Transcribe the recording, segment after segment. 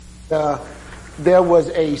There was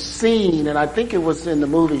a scene, and I think it was in the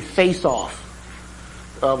movie Face Off,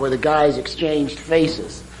 where the guys exchanged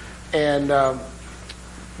faces. And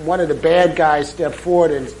one of the bad guys stepped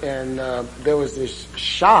forward, and there was this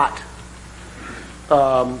shot,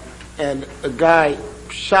 and a guy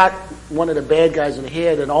shot one of the bad guys in the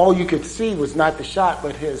head, and all you could see was not the shot,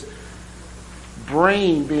 but his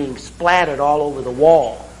brain being splattered all over the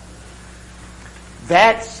wall.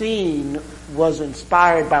 That scene was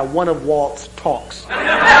inspired by one of Walt's talks.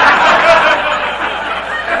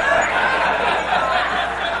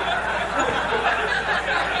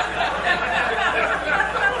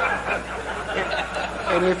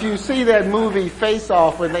 And if you see that movie Face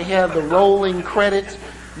Off, when they have the rolling credits,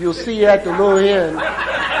 you'll see at the little end,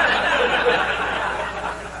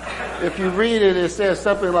 if you read it, it says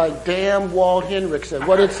something like, "Damn Walt Henrichsen."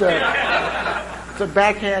 Well, it's a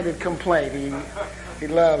backhanded complaint. He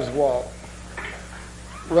loves Walt.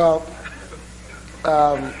 Well,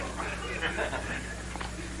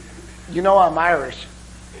 you know I'm Irish.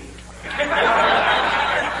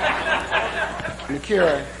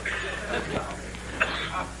 McCurine.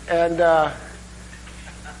 And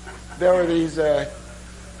there were these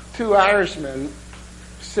two Irishmen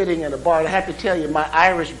sitting in a bar. And I have to tell you, my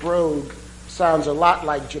Irish brogue sounds a lot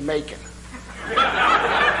like Jamaican.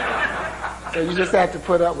 So you just have to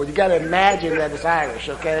put up with it. You got to imagine that it's Irish,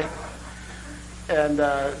 okay? And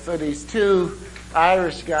so these two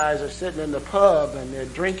Irish guys are sitting in the pub and they're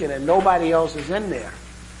drinking and nobody else is in there.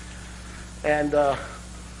 And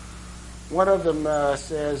one of them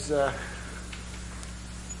says,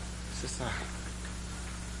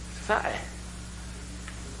 "Hi,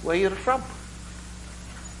 where you from?"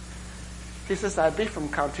 He says, "I be from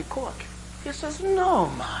County Cork." He says, "No,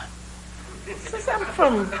 man." He says, I'm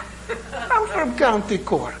from County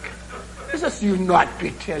Cork." He says, "You not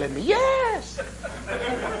be telling me?" "Yes."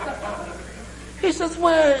 He says,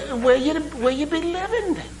 where you be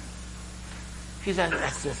living then?" He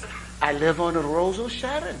says, "I live on the Rose of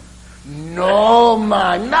Sharon." "No,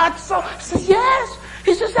 man, not so." He says, "Yes."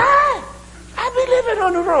 He says, I be living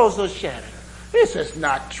on the Rose of Sharon." He says,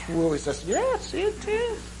 "Not true." He says, "Yes, it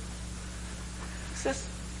is." He says,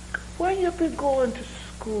 "Where you been going to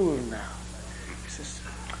school now?" He says,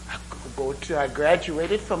 I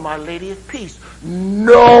graduated from Our Lady of Peace."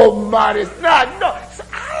 "No, man, it's not." "No." He says,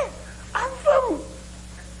 I'm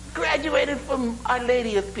graduated from Our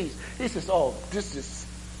Lady of Peace." He says, "Oh, this is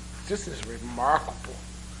remarkable."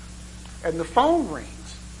 And the phone rings.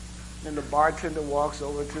 And the bartender walks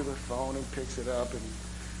over to the phone and picks it up and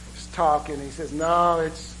is talking. He says, "No,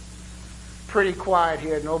 it's pretty quiet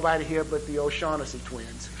here. Nobody here but the O'Shaughnessy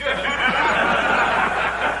twins."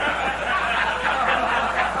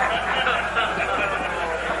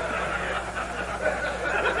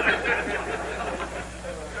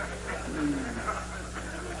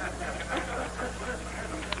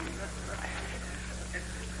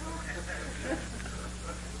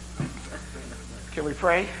 Can we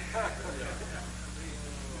pray?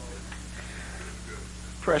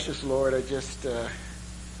 Precious Lord, I just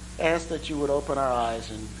ask that you would open our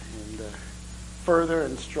eyes and further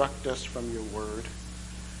instruct us from your word.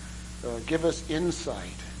 Give us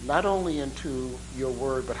insight, not only into your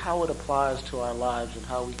word, but how it applies to our lives and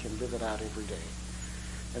how we can live it out every day.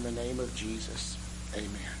 In the name of Jesus,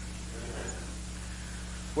 amen.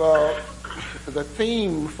 Well, the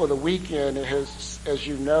theme for the weekend, as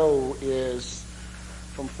you know, is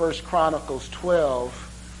from 1 Chronicles 12.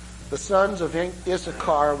 The sons of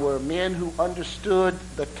Issachar were men who understood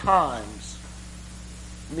the times.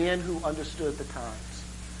 Men who understood the times.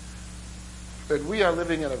 But we are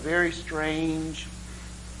living in a very strange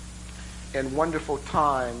and wonderful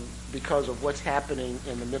time because of what's happening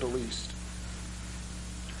in the Middle East.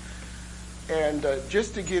 And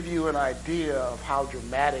just to give you an idea of how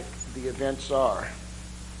dramatic the events are,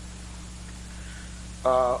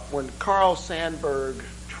 when Carl Sandburg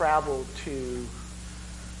traveled to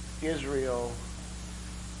Israel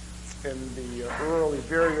in the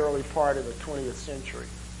very early part of the 20th century,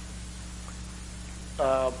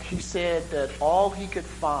 he said that all he could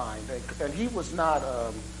find, and he was not,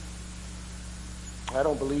 I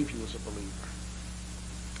don't believe he was a believer,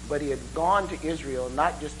 but he had gone to Israel,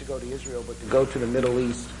 not just to go to Israel, but to go to the Middle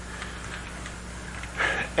East.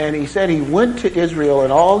 And he said he went to Israel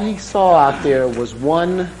and all he saw out there was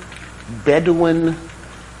one Bedouin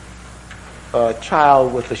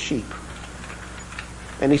child with a sheep.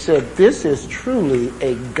 And he said, this is truly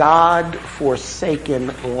a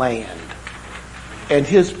God-forsaken land. And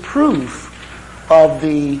his proof of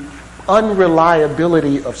the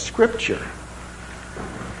unreliability of Scripture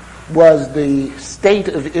was the state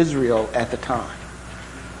of Israel at the time.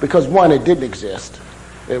 because one, it didn't exist.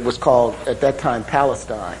 It was called, at that time,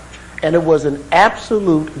 Palestine. And it was an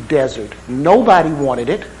absolute desert. Nobody wanted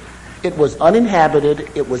it. It was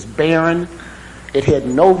uninhabited. It was barren. It had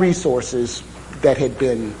no resources that had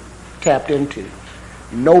been tapped into.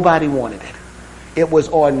 Nobody wanted it. It was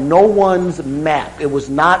on no one's map. It was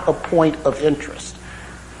not a point of interest.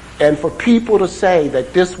 And for people to say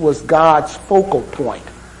that this was God's focal point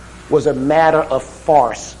was a matter of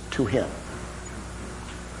farce to him.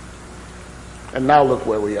 And now look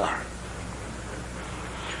where we are.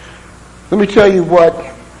 Let me tell you what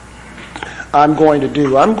I'm going to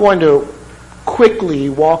do. I'm going to quickly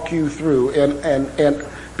walk you through, and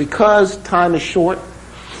because time is short,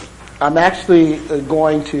 I'm actually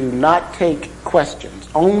going to not take questions,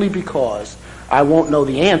 only because I won't know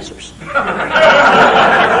the answers.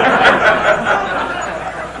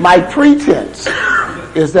 My pretense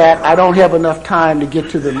is that I don't have enough time to get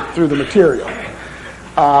through the material.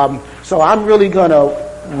 So I'm really going to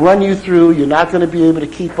run you through. You're not going to be able to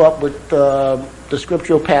keep up with the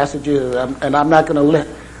scriptural passages, and I'm not going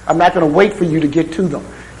to wait for you to get to them.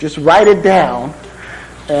 Just write it down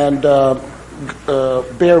and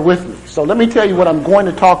bear with me. So let me tell you what I'm going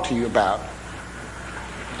to talk to you about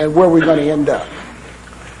and where we're going to end up.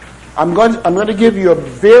 I'm going to give you a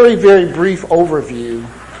very, very brief overview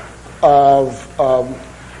of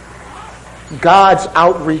God's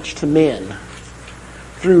outreach to men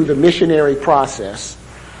through the missionary process.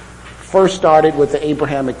 First started with the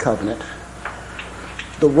Abrahamic covenant.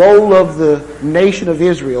 The role of the nation of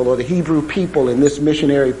Israel, or the Hebrew people, in this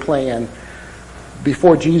missionary plan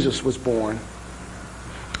before Jesus was born.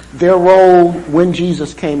 Their role when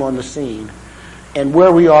Jesus came on the scene, and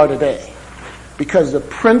where we are today. Because the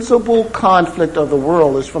principal conflict of the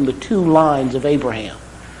world is from the two lines of Abraham.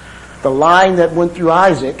 The line that went through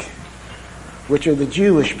Isaac, which are the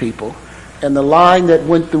Jewish people, and the line that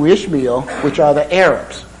went through Ishmael, which are the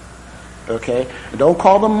Arabs. Okay? And don't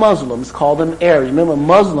call them Muslims, call them Arabs. Remember,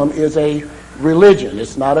 Muslim is a religion.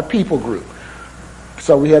 It's not a people group.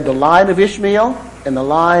 So we have the line of Ishmael and the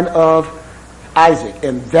line of Isaac.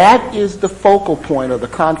 And that is the focal point of the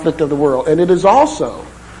conflict of the world. And it is also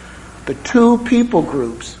the two people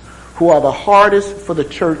groups who are the hardest for the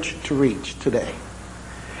church to reach today.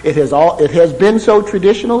 It has been so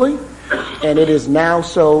traditionally, and it is now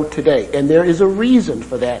so today. And there is a reason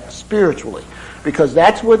for that spiritually, because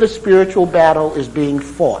that's where the spiritual battle is being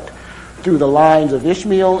fought, through the lines of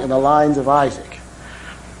Ishmael and the lines of Isaac.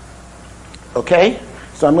 Okay?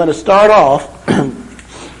 So I'm going to start off,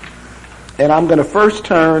 and I'm going to first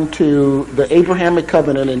turn to the Abrahamic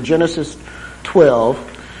covenant in Genesis 12.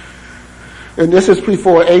 And this is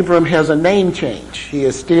before Abram has a name change. He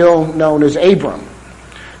is still known as Abram.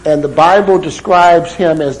 And the Bible describes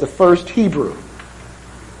him as the first Hebrew.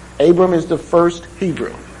 Abram is the first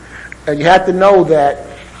Hebrew. And you have to know that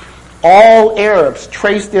all Arabs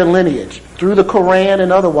trace their lineage through the Quran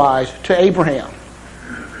and otherwise to Abraham.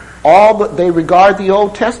 They regard the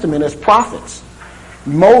Old Testament as prophets.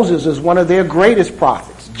 Moses is one of their greatest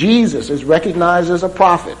prophets. Jesus is recognized as a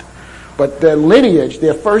prophet. But their lineage,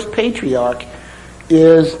 their first patriarch,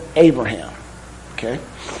 is Abraham. Okay?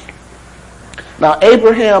 Now,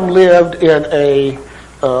 Abraham lived in a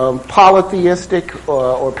polytheistic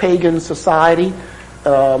or pagan society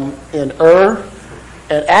in Ur.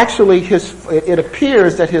 And actually, it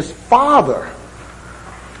appears that his father,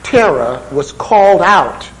 Terah, was called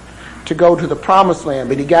out to go to the promised land,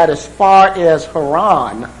 but he got as far as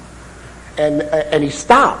Haran, and he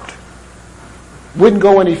stopped. Wouldn't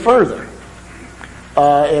go any further.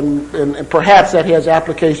 And perhaps that has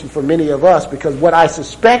application for many of us, because what I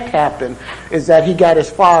suspect happened is that he got as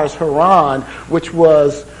far as Haran, which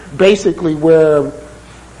was basically where,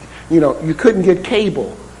 you couldn't get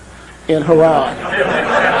cable in Haran.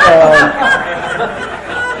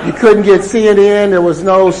 You couldn't get CNN. There was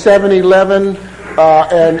no 7-Eleven,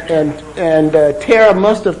 and Terah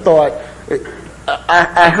must have thought,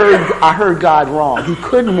 I heard God wrong. He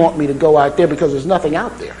couldn't want me to go out there because there's nothing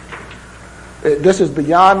out there. This is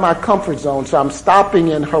beyond my comfort zone, so I'm stopping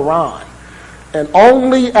in Haran. And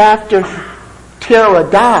only after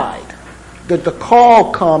Terah died did the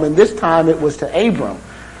call come, and this time it was to Abram.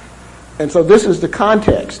 And so this is the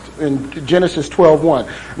context in Genesis 12:1.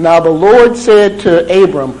 Now the Lord said to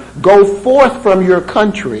Abram, "Go forth from your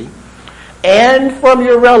country and from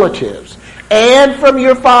your relatives and from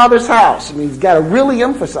your father's house." I mean, he's got to really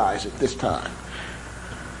emphasize it this time.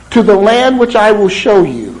 "To the land which I will show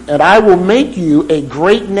you, and I will make you a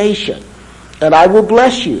great nation, and I will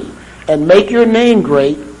bless you, and make your name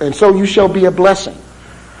great, and so you shall be a blessing.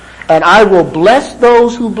 And I will bless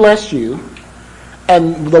those who bless you,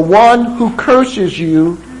 and the one who curses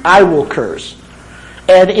you I will curse.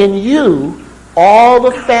 And in you all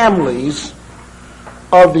the families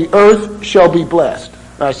of the earth shall be blessed.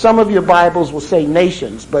 Now, some of your Bibles will say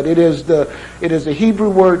nations, but it is the Hebrew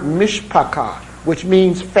word mishpachah, which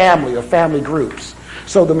means family or family groups.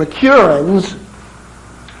 So the McCurines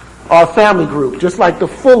are a family group, just like the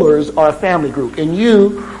Fullers are a family group. And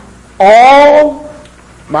you all,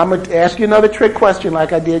 I'm going to ask you another trick question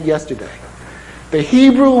like I did yesterday. The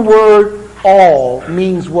Hebrew word all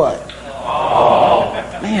means what? All.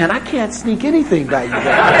 Man, I can't sneak anything by you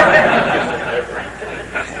guys.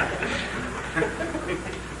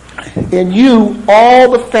 In you,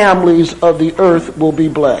 all the families of the earth will be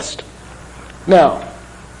blessed. Now,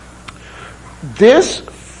 this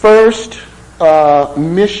first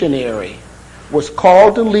missionary was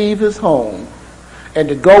called to leave his home and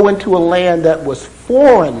to go into a land that was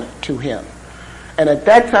foreign to him. And at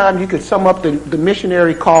that time, you could sum up the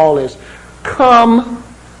missionary call as come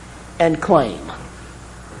and claim.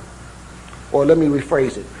 Or let me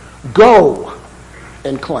rephrase it. Go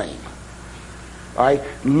and claim. All right?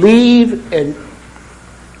 Leave and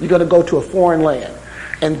you're going to go to a foreign land.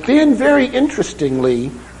 And then very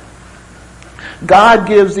interestingly, God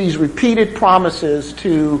gives these repeated promises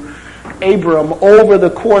to Abram over the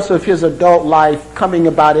course of his adult life, coming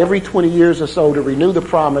about every 20 years or so to renew the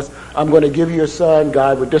promise. I'm going to give you a son.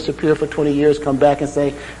 God would disappear for 20 years, come back and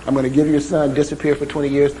say, I'm going to give you a son, disappear for 20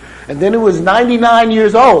 years. And then it was 99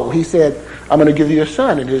 years old. He said, I'm going to give you a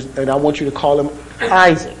son, and I want you to call him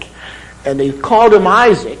Isaac. And they called him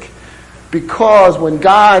Isaac because when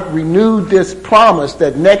God renewed this promise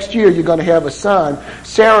that next year you're going to have a son,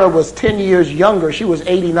 Sarah was 10 years younger. She was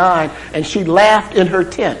 89, and she laughed in her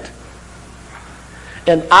tent.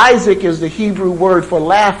 And Isaac is the Hebrew word for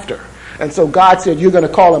laughter. And so God said, you're going to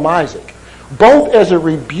call him Isaac. Both as a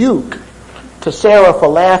rebuke to Sarah for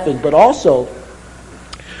laughing, but also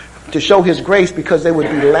to show his grace because they would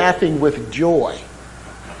be laughing with joy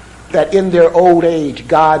that in their old age,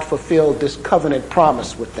 God fulfilled this covenant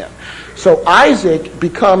promise with them. So Isaac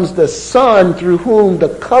becomes the son through whom the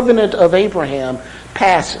covenant of Abraham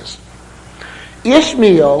passes.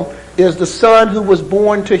 Ishmael is the son who was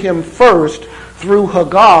born to him first through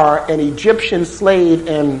Hagar, an Egyptian slave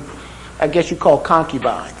and I guess you call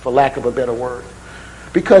concubine, for lack of a better word.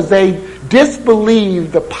 Because they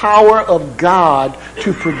disbelieved the power of God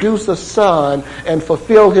to produce a son and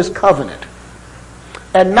fulfill his covenant.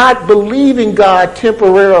 And not believing God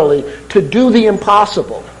temporarily to do the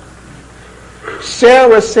impossible.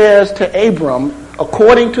 Sarah says to Abram,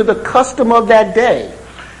 according to the custom of that day,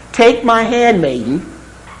 take my handmaiden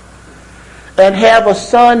and have a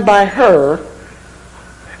son by her,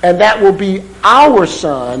 and that will be our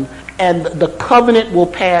son, and the covenant will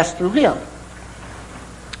pass through him.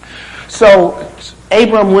 So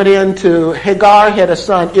Abram went into Hagar, had a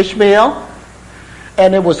son Ishmael,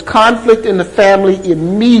 and there was conflict in the family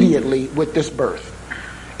immediately with this birth.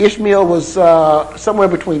 Ishmael was somewhere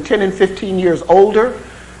between 10 and 15 years older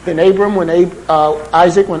than Abram when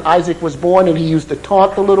Isaac was born, and he used to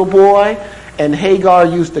taunt the little boy, and Hagar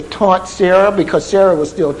used to taunt Sarah because Sarah was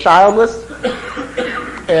still childless,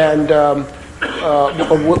 and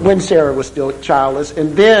when Sarah was still childless.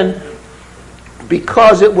 And then,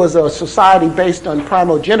 because it was a society based on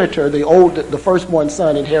primogeniture, the firstborn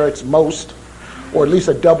son inherits most, or at least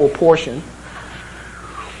a double portion.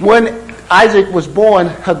 When Isaac was born,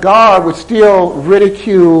 Hagar would still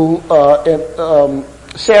ridicule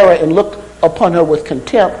Sarah and look upon her with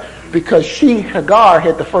contempt because Hagar,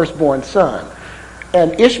 had the firstborn son.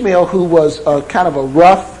 And Ishmael, who was kind of a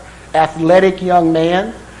rough, athletic young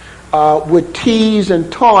man, would tease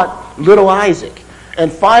and taunt little Isaac.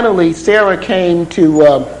 And finally, Sarah came to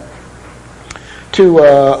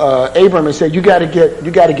Abram and said, "You got to get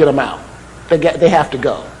them out. They have to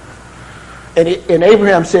go." And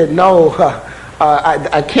Abraham said, "No,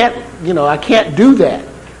 I can't. I can't do that."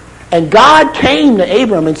 And God came to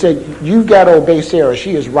Abram and said, "You've got to obey Sarah.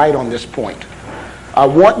 She is right on this point. I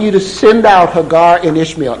want you to send out Hagar and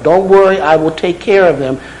Ishmael. Don't worry, I will take care of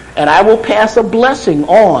them, and I will pass a blessing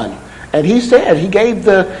on." And he said, he gave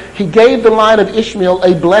the line of Ishmael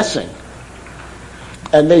a blessing.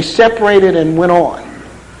 And they separated and went on.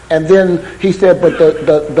 And then he said, but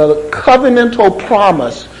the covenantal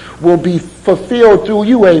promise will be fulfilled through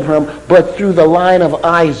you, Abram, but through the line of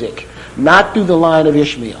Isaac, not through the line of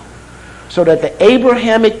Ishmael. So that the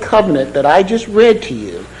Abrahamic covenant that I just read to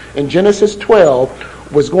you in Genesis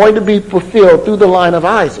 12 was going to be fulfilled through the line of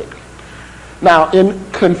Isaac. Now, in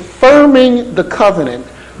confirming the covenant,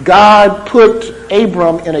 God put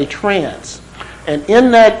Abram in a trance. And in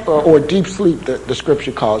that, or deep sleep, the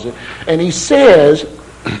scripture calls it, and he says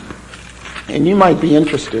and you might be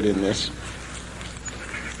interested in this.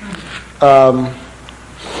 I'm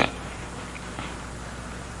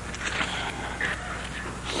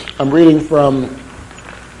reading from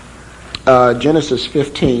Genesis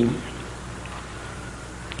 15.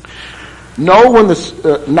 Now when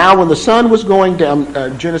the sun was going down,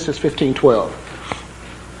 Genesis 15:12.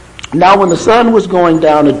 Now when the sun was going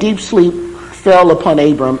down, a deep sleep fell upon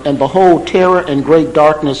Abram, and behold, terror and great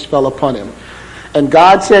darkness fell upon him. And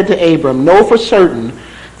God said to Abram, know for certain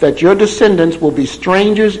that your descendants will be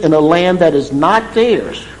strangers in a land that is not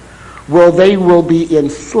theirs, where they will be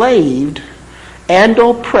enslaved and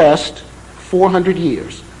oppressed 400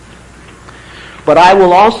 years. But I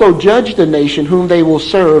will also judge the nation whom they will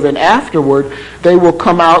serve, and afterward they will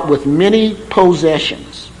come out with many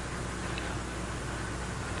possessions.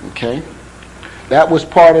 Okay? That was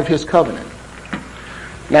part of his covenant.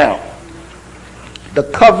 Now, the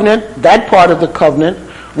covenant, that part of the covenant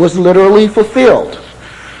was literally fulfilled.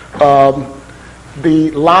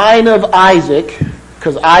 The line of Isaac,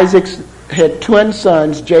 because Isaac had twin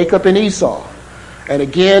sons, Jacob and Esau. And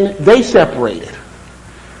again, they separated.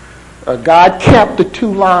 God kept the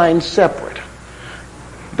two lines separate.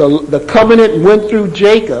 The covenant went through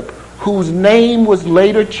Jacob, whose name was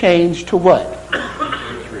later changed to what?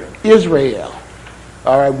 Israel.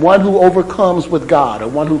 All right, one who overcomes with God, or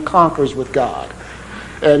one who conquers with God.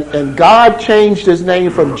 And God changed his name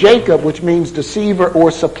from Jacob, which means deceiver or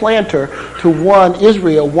supplanter, to one,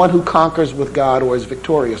 Israel, one who conquers with God or is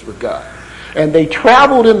victorious with God. And they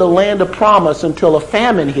traveled in the land of promise until a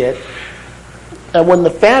famine hit. And when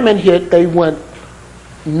the famine hit, they went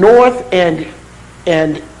north and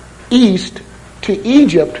east to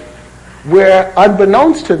Egypt, where,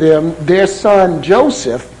 unbeknownst to them, their son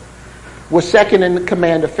Joseph was second in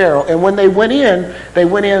command of Pharaoh. And when they went in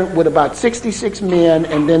with about 66 men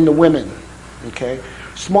and then the women. Okay?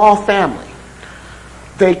 Small family.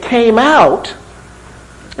 They came out,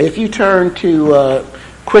 if you turn to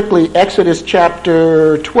quickly Exodus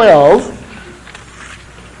chapter 12,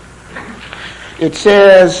 it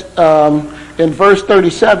says in verse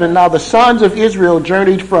 37, now the sons of Israel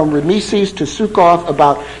journeyed from Rameses to Succoth,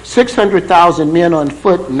 about 600,000 men on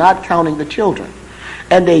foot, not counting the children.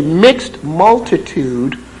 And a mixed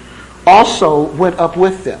multitude also went up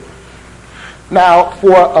with them. Now,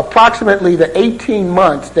 for approximately the 18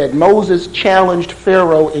 months that Moses challenged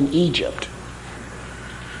Pharaoh in Egypt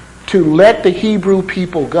to let the Hebrew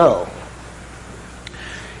people go,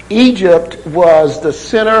 Egypt was the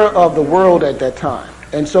center of the world at that time.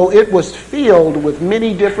 And so it was filled with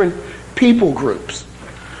many different people groups.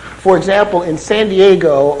 For example, in San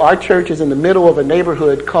Diego, our church is in the middle of a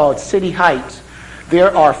neighborhood called City Heights.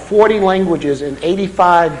 There are 40 languages and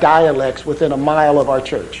 85 dialects within a mile of our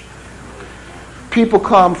church. People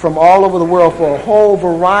come from all over the world for a whole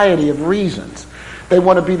variety of reasons. They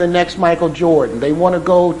want to be the next Michael Jordan. They want to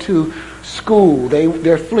go to school.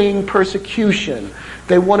 They're fleeing persecution.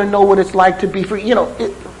 They want to know what it's like to be free. You know,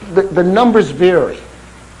 the numbers vary.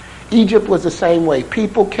 Egypt was the same way.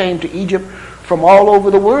 People came to Egypt from all over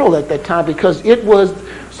the world at that time because it was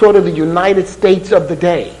sort of the United States of the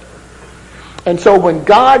day. And so when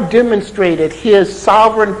God demonstrated his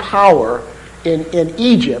sovereign power in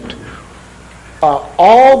Egypt,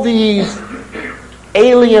 all these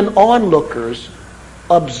alien onlookers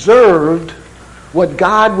observed what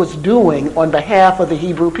God was doing on behalf of the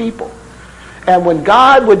Hebrew people. And when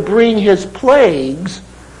God would bring his plagues,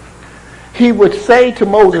 he would say to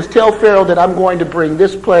Moses, tell Pharaoh that I'm going to bring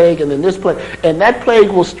this plague and then this plague. And that plague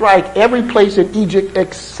will strike every place in Egypt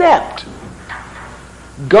except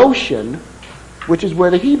Goshen, which is where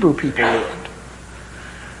the Hebrew people lived.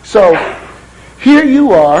 So here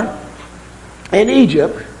you are in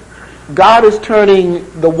Egypt. God is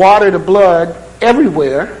turning the water to blood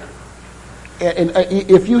everywhere. And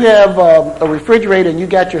if you have a refrigerator and you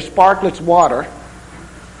got your Sparkletts water,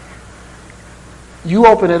 you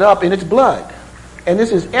open it up and it's blood. And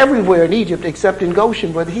this is everywhere in Egypt except in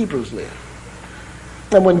Goshen where the Hebrews live.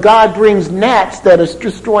 And when God brings gnats that are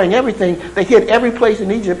destroying everything, they hit every place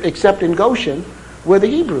in Egypt except in Goshen where the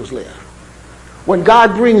Hebrews live. When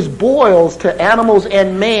God brings boils to animals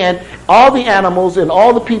and man, all the animals and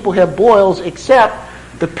all the people have boils except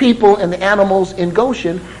the people and the animals in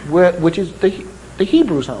Goshen, which is the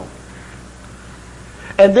Hebrews' home.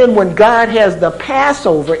 And then when God has the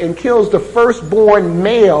Passover and kills the firstborn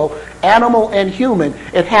male, animal and human,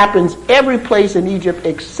 it happens every place in Egypt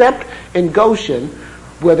except in Goshen,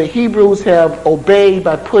 where the Hebrews have obeyed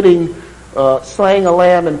by slaying a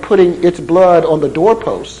lamb and putting its blood on the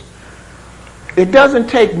doorposts. It doesn't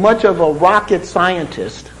take much of a rocket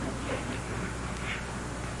scientist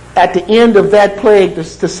at the end of that plague to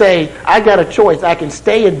say, I got a choice. I can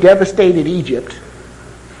stay in devastated Egypt,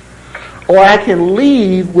 or I can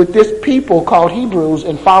leave with this people called Hebrews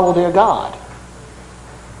and follow their God.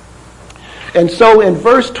 And so in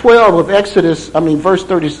verse 38 of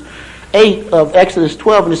Exodus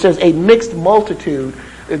 12, and it says a mixed multitude,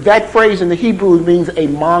 that phrase in the Hebrew means a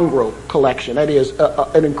mongrel collection. That is,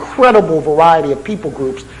 an incredible variety of people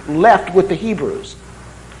groups left with the Hebrews.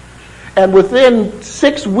 And within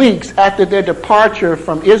 6 weeks after their departure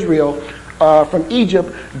from Israel, from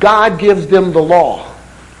Egypt, God gives them the law.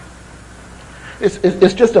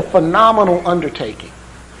 It's just a phenomenal undertaking.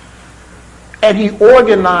 And he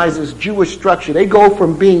organizes Jewish structure. They go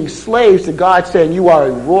from being slaves to God saying, you are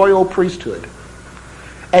a royal priesthood.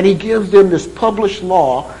 And he gives them this published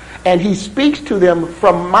law, and he speaks to them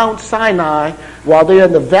from Mount Sinai while they're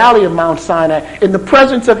in the valley of Mount Sinai in the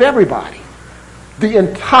presence of everybody. The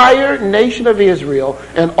entire nation of Israel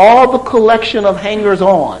and all the collection of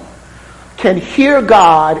hangers-on can hear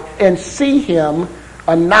God and see him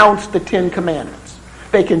announce the Ten Commandments.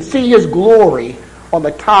 They can see his glory on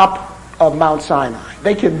the top of Mount Sinai.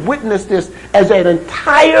 They can witness this as an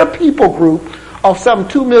entire people group of some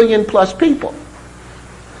 2 million plus people.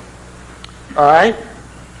 All right?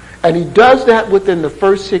 And he does that within the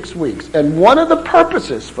first 6 weeks. And one of the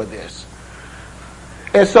purposes for this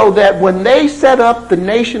is so that when they set up the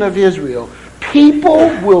nation of Israel, people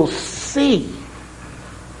will see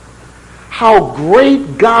how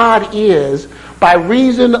great God is by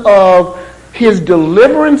reason of his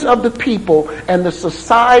deliverance of the people and the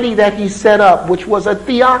society that he set up, which was a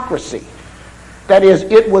theocracy. That is,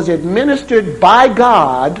 it was administered by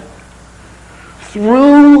God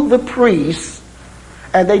through the priests,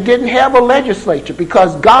 and they didn't have a legislature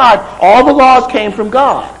because God, all the laws came from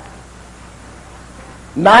God.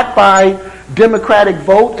 Not by democratic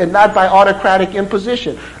vote and not by autocratic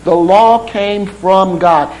imposition. The law came from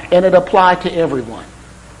God, and it applied to everyone.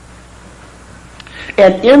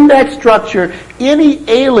 And in that structure, any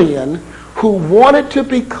alien who wanted to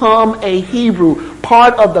become a Hebrew,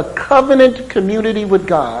 part of the covenant community with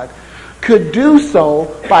God, could do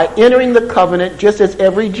so by entering the covenant just as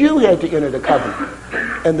every Jew had to enter the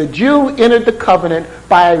covenant. And the Jew entered the covenant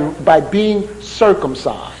by being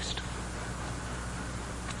circumcised.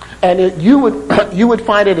 And you would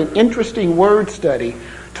find it an interesting word study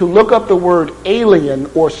to look up the word alien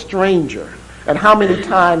or stranger and how many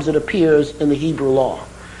times it appears in the Hebrew law.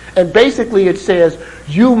 And basically it says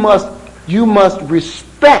you must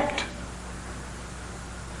respect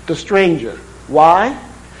the stranger. Why?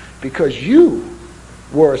 Because you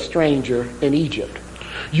were a stranger in Egypt.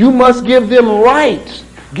 You must give them rights.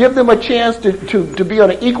 Give them a chance to be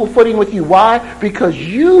on an equal footing with you. Why? Because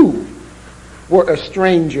you were a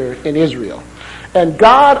stranger in Israel. And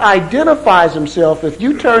God identifies himself. If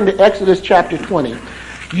you turn to Exodus chapter 20,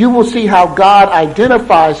 you will see how God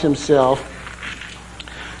identifies himself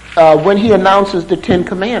when he announces the Ten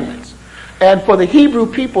Commandments. And for the Hebrew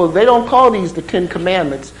people, they don't call these the Ten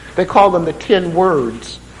Commandments. They call them the 10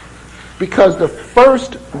 words. Because the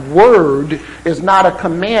first word is not a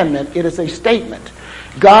commandment, it is a statement.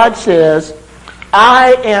 God says,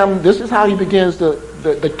 I am, this is how he begins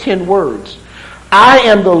the 10 words. I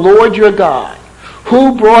am the Lord your God,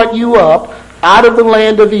 who brought you up out of the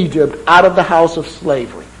land of Egypt, out of the house of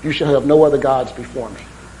slavery. You shall have no other gods before me.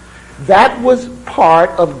 That was part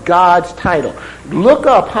of God's title. Look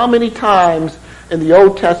up how many times in the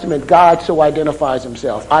Old Testament God so identifies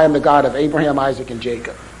himself. I am the God of Abraham, Isaac, and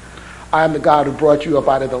Jacob. I am the God who brought you up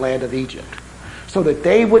out of the land of Egypt. So that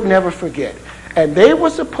they would never forget. And they were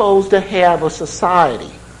supposed to have a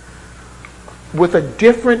society with a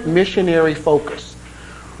different missionary focus.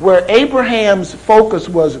 Where Abraham's focus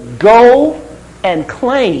was go and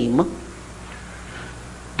claim,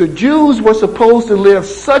 the Jews were supposed to live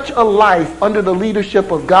such a life under the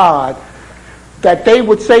leadership of God that they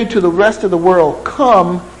would say to the rest of the world,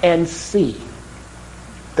 come and see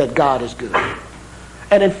that God is good.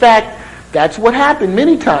 And in fact, that's what happened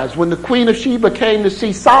many times when the Queen of Sheba came to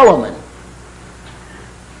see Solomon.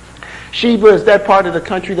 Sheba is that part of the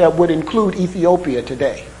country that would include Ethiopia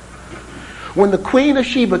today. When the Queen of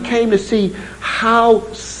Sheba came to see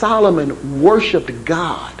how Solomon worshiped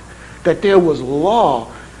God, that there was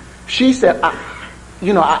law, she said,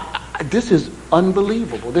 this is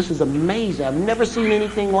unbelievable. This is amazing. I've never seen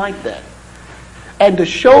anything like that. And to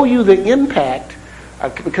show you the impact,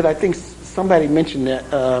 because I think somebody mentioned that,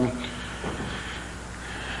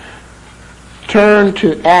 turn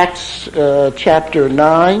to Acts chapter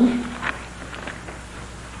 9.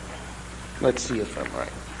 Let's see if I'm right.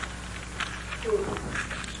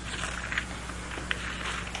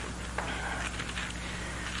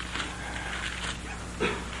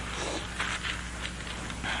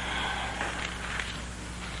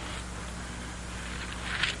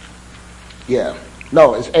 Yeah.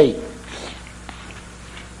 No, it's 8.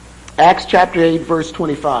 Acts chapter 8, verse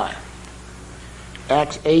 25.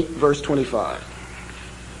 Acts 8, verse 25.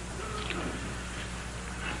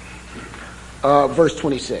 Verse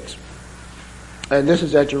 26. And this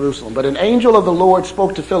is at Jerusalem. But an angel of the Lord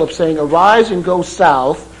spoke to Philip, saying, Arise and go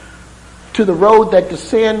south to the road that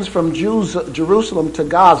descends from Jerusalem to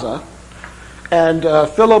Gaza. And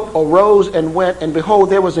Philip arose and went, and behold,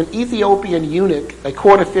 there was an Ethiopian eunuch, a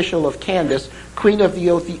court official of Candace, queen of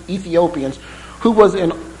the Ethiopians, who was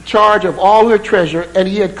in charge of all her treasure, and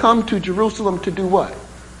he had come to Jerusalem to do what?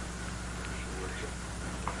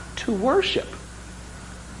 To worship.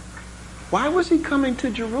 Why was he coming to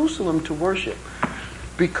Jerusalem to worship?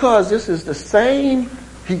 Because this is the same,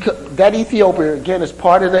 that Ethiopia, again, is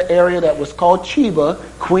part of the area that was called Sheba,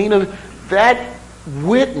 queen of, that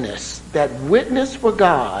witness for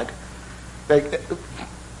God,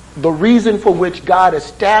 the reason for which God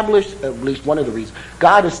established, at least one of the reasons,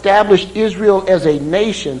 God established Israel as a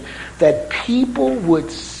nation, that people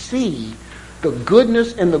would see the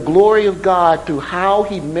goodness and the glory of God through how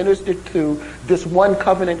he ministered to this one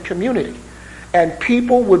covenant community. And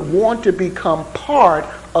people would want to become part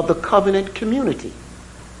of the covenant community.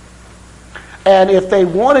 And if they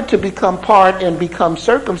wanted to become part and become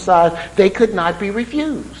circumcised, they could not be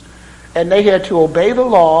refused. And they had to obey the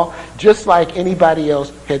law just like anybody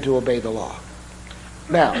else had to obey the law.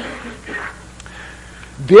 Now,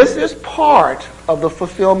 this is part of the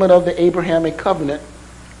fulfillment of the Abrahamic covenant.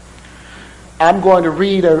 I'm going to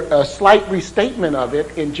read a slight restatement of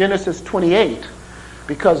it in Genesis 28,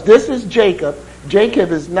 because this is Jacob.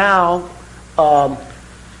 Jacob is now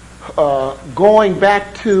going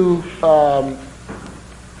back to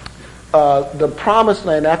the promised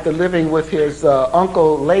land after living with his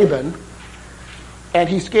uncle Laban, and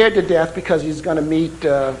he's scared to death because he's going to meet,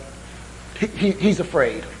 he's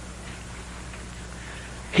afraid.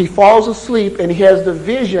 He falls asleep and he has the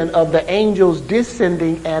vision of the angels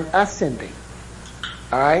descending and ascending.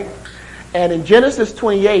 All right? And in Genesis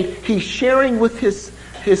 28, he's sharing with his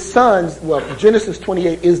sons, well, Genesis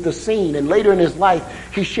 28 is the scene, and later in his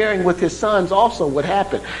life, he's sharing with his sons also what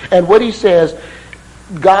happened. And what he says,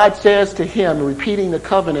 God says to him, repeating the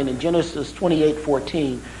covenant in Genesis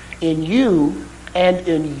 28:14, in you and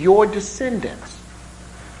in your descendants,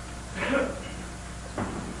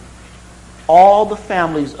 all the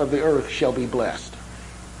families of the earth shall be blessed.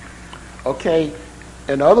 Okay?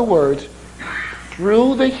 In other words,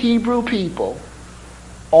 through the Hebrew people,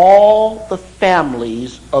 all the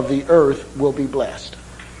families of the earth will be blessed.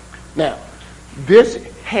 Now, this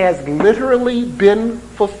has literally been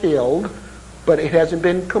fulfilled, but it hasn't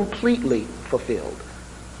been completely fulfilled.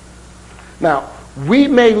 Now, we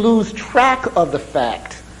may lose track of the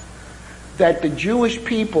fact that the Jewish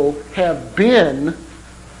people have been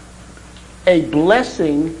a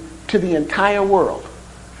blessing to the entire world.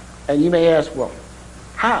 And you may ask, well,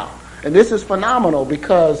 how? And this is phenomenal,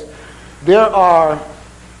 because there are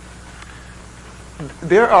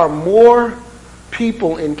more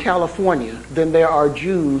people in California than there are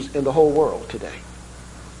Jews in the whole world today.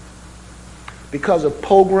 Because of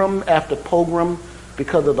pogrom after pogrom,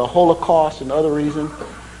 because of the Holocaust and other reasons.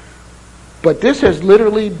 But this has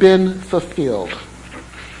literally been fulfilled.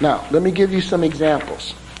 Now, let me give you some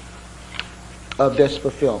examples of this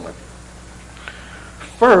fulfillment.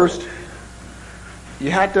 First, you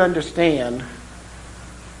have to understand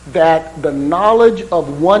that the knowledge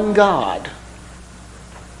of one God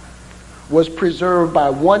was preserved by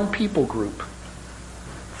one people group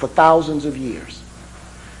for thousands of years.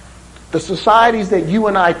 The societies that you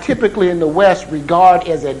and I typically in the West regard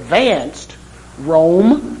as advanced,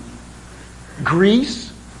 Rome,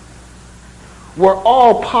 Greece, were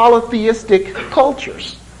all polytheistic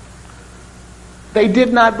cultures. They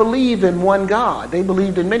did not believe in one God. They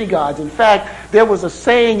believed in many gods. In fact, there was a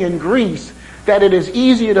saying in Greece that it is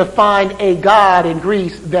easier to find a god in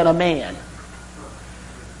Greece than a man.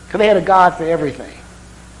 Because they had a god for everything.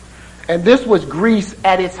 And this was Greece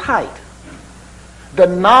at its height. The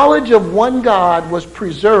knowledge of one God was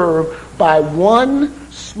preserved by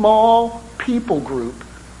one small people group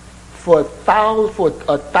for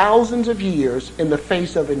thousands of years in the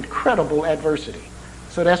face of incredible adversity.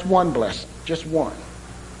 So that's one blessing, just one.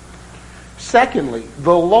 Secondly,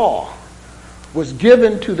 the law was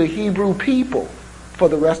given to the Hebrew people for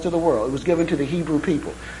the rest of the world. It was given to the Hebrew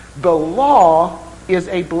people. The law is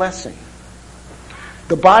a blessing.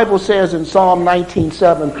 The Bible says in Psalm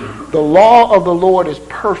 19:7, the law of the Lord is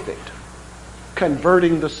perfect,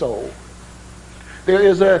 converting the soul. There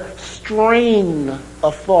is a strain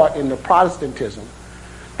of thought in the Protestantism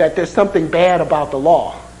that there's something bad about the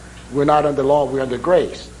law. We're not under law, we're under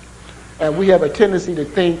grace. And we have a tendency to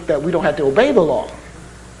think that we don't have to obey the law.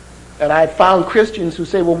 And I found Christians who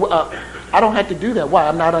say, well, I don't have to do that. Why?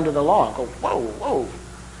 I'm not under the law. I go, whoa.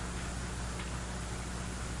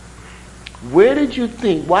 Why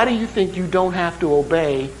do you think you don't have to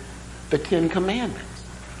obey the 10 Commandments?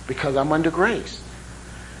 Because I'm under grace.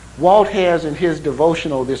 Walt has in his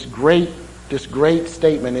devotional this great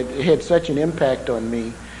statement. It had such an impact on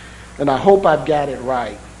me, and I hope I've got it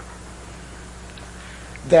right.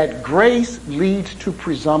 That grace leads to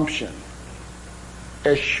presumption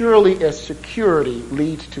as surely as security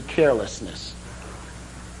leads to carelessness.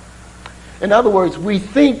 In other words, we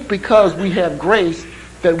think because we have grace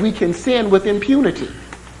that we can sin with impunity,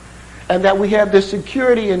 and that we have this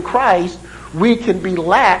security in Christ, we can be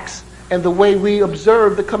lax in the way we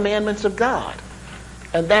observe the commandments of God.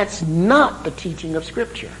 And that's not the teaching of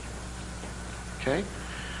Scripture. Okay?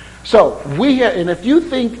 So, and if you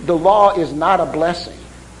think the law is not a blessing,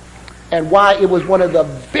 and why it was one of the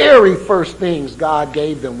very first things God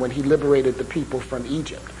gave them when he liberated the people from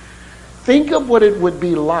Egypt, think of what it would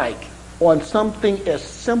be like on something as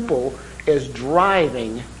simple as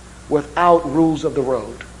driving without rules of the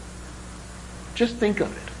road. Just think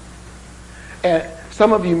of it. And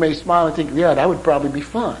some of you may smile and think, yeah, that would probably be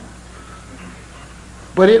fun.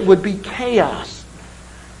 But it would be chaos.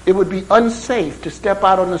 It would be unsafe to step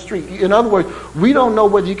out on the street. In other words, we don't know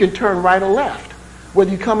whether you can turn right or left,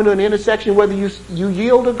 whether you come into an intersection, whether you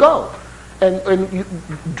yield or go. And you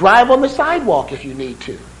drive on the sidewalk if you need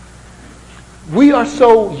to. We are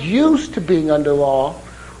so used to being under law,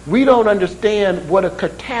 we don't understand what a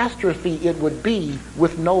catastrophe it would be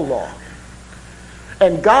with no law.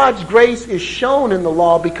 And God's grace is shown in the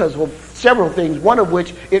law because of several things, one of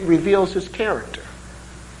which it reveals his character.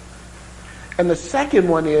 And the second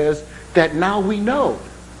one is that now we know.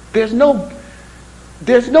 There's no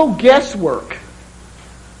guesswork.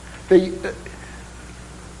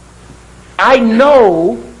 I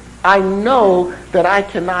know that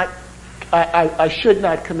I should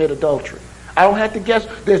not commit adultery. I don't have to guess.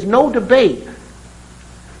 There's no debate.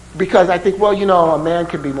 Because I think, well, a man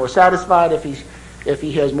can be more satisfied if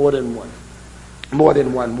he has more than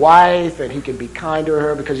one wife, and he can be kinder to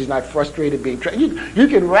her because he's not frustrated being trained. You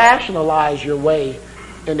can rationalize your way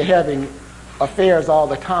into having affairs all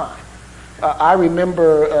the time. I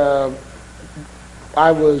remember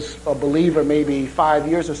I was a believer maybe 5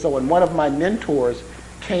 years or so, and one of my mentors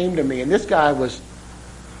came to me, and this guy was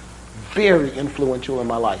very influential in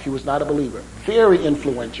my life. He was not a believer. Very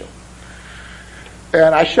influential.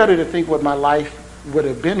 And I shudder to think what my life would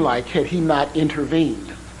have been like had he not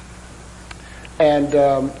intervened.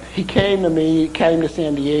 And he came to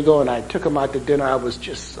San Diego, and I took him out to dinner. I was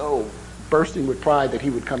just so bursting with pride that he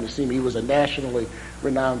would come to see me. He was a nationally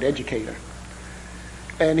renowned educator.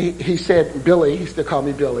 And he said, Billy, he used to call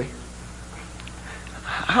me Billy,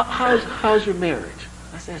 how's your marriage?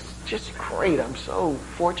 I said, it's just great. I'm so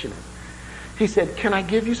fortunate. He said, can I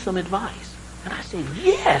give you some advice? And I said,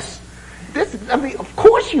 yes. Of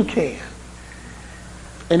course you can.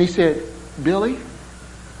 And he said, Billy,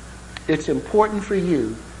 it's important for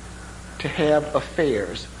you to have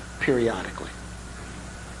affairs periodically.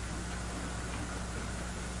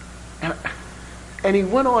 And he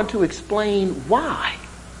went on to explain why.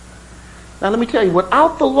 Now let me tell you,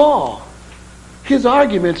 without the law, his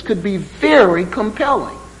arguments could be very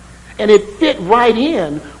compelling. And it fit right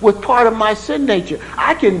in with part of my sin nature.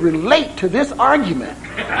 I can relate to this argument.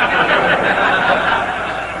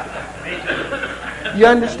 You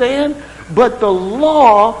understand? But the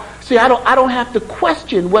law, see, I don't have to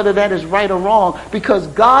question whether that is right or wrong because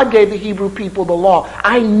God gave the Hebrew people the law.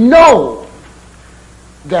 I know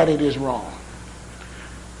that it is wrong.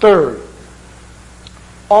 Third,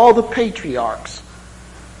 all the patriarchs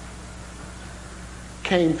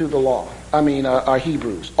came through the law. Are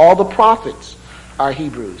Hebrews. All the prophets are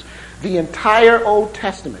Hebrews. The entire Old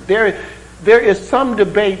Testament. There is some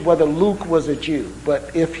debate whether Luke was a Jew,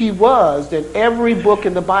 but if he was, then every book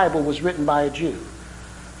in the Bible was written by a Jew.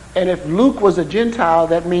 And if Luke was a Gentile,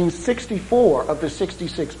 that means 64 of the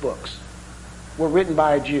 66 books were written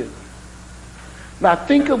by a Jew. Now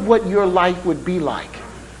think of what your life would be like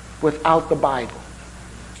without the Bible.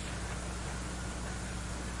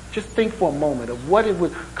 Just think for a moment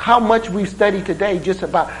of how much we study today just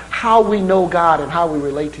about how we know God and how we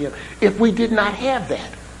relate to him if we did not have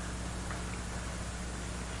that.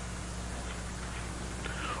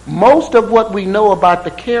 Most of what we know about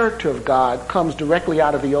the character of God comes directly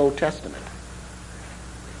out of the Old Testament.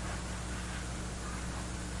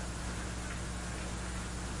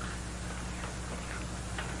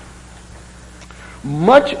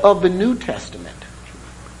 Much of the New Testament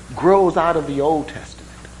grows out of the Old Testament.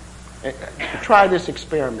 Try this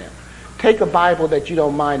experiment. Take a Bible that you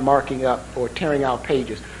don't mind marking up or tearing out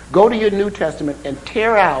pages. Go to your New Testament and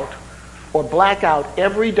tear out or black out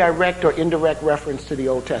every direct or indirect reference to the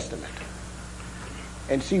Old Testament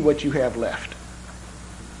and see what you have left.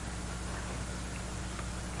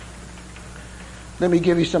 Let me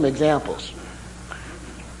give you some examples.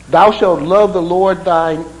 Thou shalt love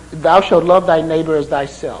thy neighbor as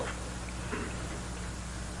thyself.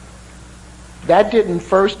 That didn't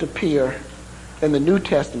first appear in the New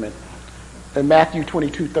Testament in Matthew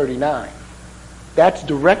 22:39. That's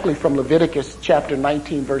directly from Leviticus chapter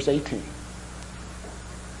 19, verse 18.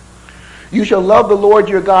 You shall love the Lord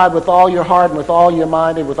your God with all your heart and with all your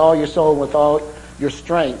mind and with all your soul and with all your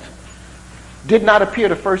strength. Did not appear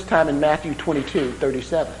the first time in Matthew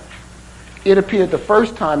 22:37. It appeared the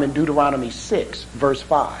first time in Deuteronomy 6, verse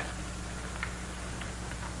 5.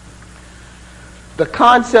 The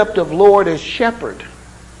concept of Lord as shepherd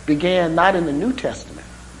began not in the New Testament,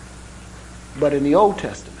 but in the Old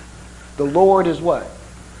Testament. The Lord is what?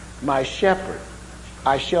 My shepherd,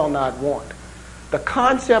 I shall not want. The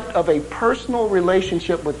concept of a personal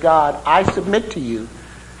relationship with God, I submit to you,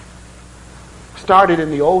 started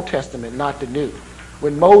in the Old Testament, not the New.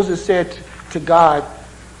 When Moses said to God,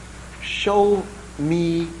 show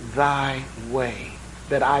me thy way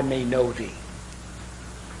that I may know thee.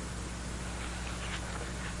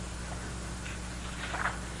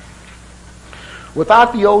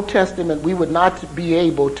 Without the Old Testament, we would not be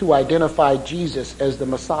able to identify Jesus as the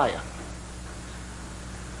Messiah.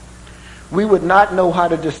 We would not know how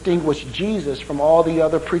to distinguish Jesus from all the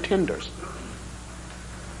other pretenders.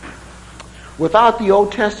 Without the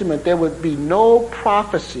Old Testament, there would be no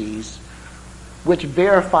prophecies which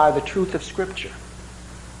verify the truth of Scripture.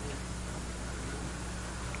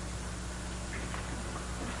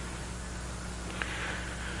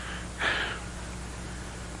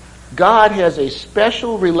 God has a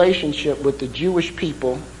special relationship with the Jewish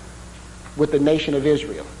people, with the nation of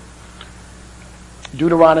Israel.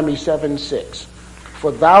 Deuteronomy 7:6.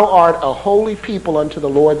 For thou art a holy people unto the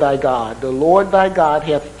Lord thy God. The Lord thy God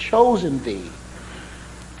hath chosen thee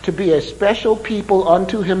to be a special people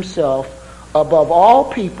unto himself above all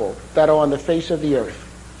people that are on the face of the earth.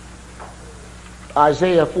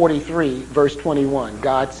 Isaiah 43, verse 21,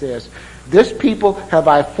 God says, this people have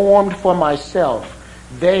I formed for myself.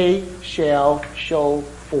 They shall show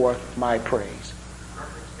forth my praise.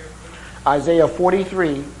 Isaiah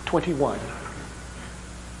 43:21.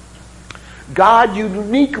 God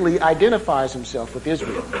uniquely identifies himself with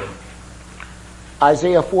Israel.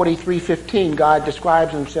 Isaiah 43:15, God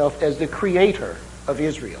describes himself as the creator of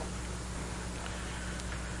Israel.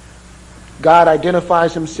 God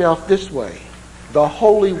identifies himself this way, the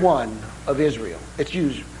Holy One of Israel. It's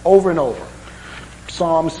used over and over.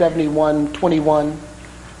 Psalm 71:21,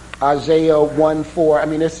 Isaiah 1:4. I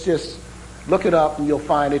mean, it's just, look it up and you'll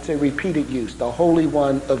find it's a repeated use, the Holy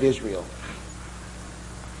One of Israel.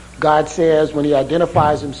 God says when he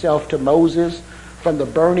identifies himself to Moses from the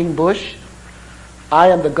burning bush, I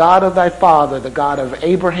am the God of thy father, the God of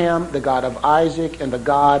Abraham, the God of Isaac, and the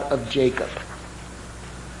God of Jacob.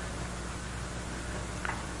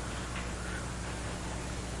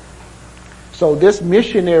 So this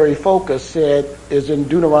missionary focus is in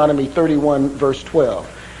Deuteronomy 31, verse 12.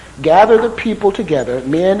 Gather the people together,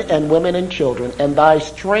 men and women and children, and thy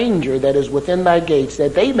stranger that is within thy gates,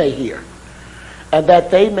 that they may hear, and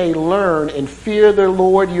that they may learn and fear their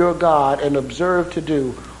Lord your God, and observe to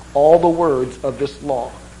do all the words of this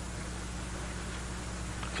law.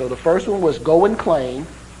 So the first one was go and claim.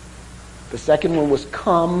 The second one was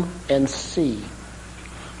come and see.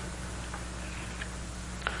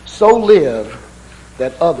 So live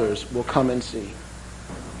that others will come and see.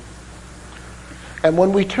 And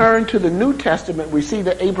when we turn to the New Testament, we see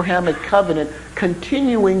the Abrahamic covenant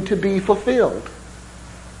continuing to be fulfilled.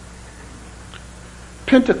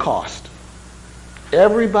 Pentecost.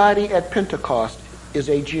 Everybody at Pentecost is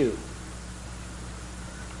a Jew.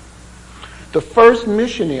 The first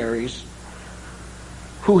missionaries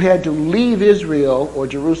who had to leave Israel or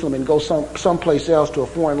Jerusalem and go someplace else to a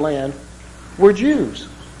foreign land were Jews.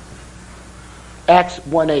 Acts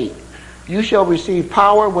 1:8. You shall receive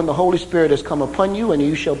power when the Holy Spirit has come upon you, and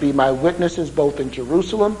you shall be my witnesses both in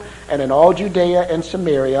Jerusalem and in all Judea and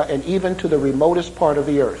Samaria and even to the remotest part of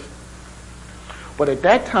the earth. But at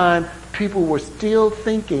that time, people were still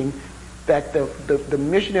thinking that the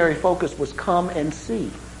missionary focus was come and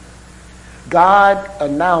see. God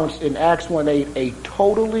announced in Acts 1:8 a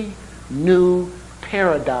totally new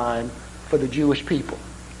paradigm for the Jewish people.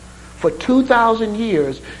 For 2,000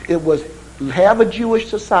 years, it was have a Jewish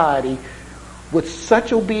society with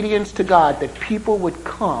such obedience to God that people would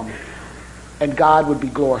come and God would be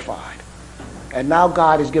glorified. And now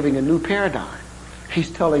God is giving a new paradigm. He's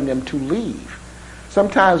telling them to leave.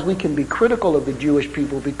 Sometimes we can be critical of the Jewish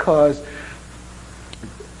people because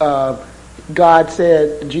God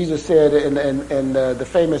said, Jesus said in the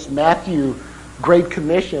famous Matthew Great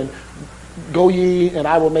Commission, go ye and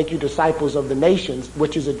I will make you disciples of the nations,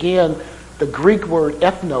 which is again the Greek word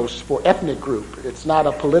ethnos for ethnic group. It's not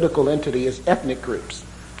a political entity, it's ethnic groups.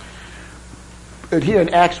 But here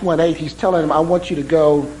in Acts 1:8, he's telling them, I want you to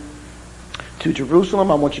go to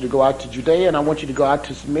Jerusalem, I want you to go out to Judea, and I want you to go out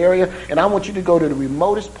to Samaria, and I want you to go to the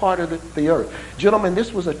remotest part of the earth. Gentlemen,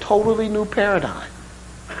 this was a totally new paradigm.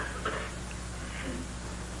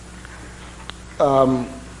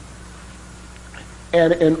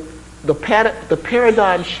 And the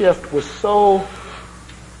paradigm shift was so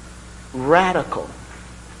radical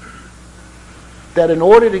that in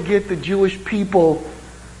order to get the Jewish people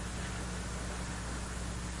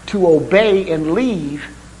to obey and leave,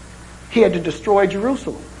 he had to destroy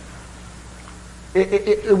Jerusalem.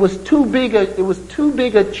 It was too big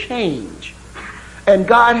a change, and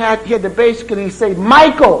God had to basically say,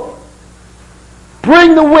 Michael,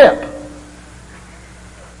 bring the whip,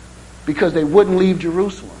 because they wouldn't leave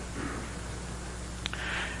Jerusalem.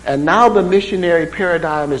 And now the missionary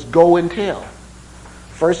paradigm is go and tell.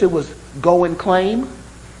 First it was go and claim.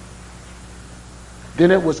 Then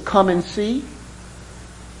it was come and see.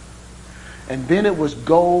 And then it was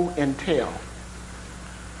go and tell.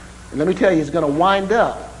 And let me tell you, it's going to wind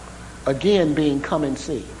up again being come and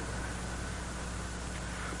see.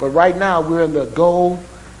 But right now we're in the go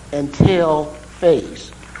and tell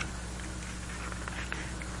phase.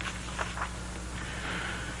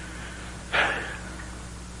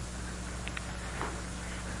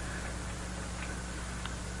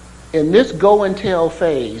 In this go and tell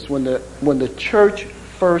phase, when the church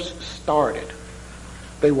first started,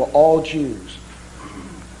 they were all Jews.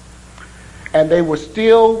 And they were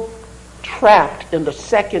still trapped in the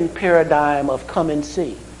second paradigm of come and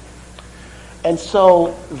see. And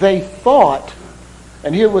so they thought,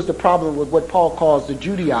 and here was the problem with what Paul calls the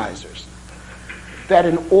Judaizers, that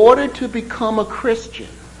in order to become a Christian,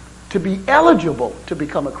 to be eligible to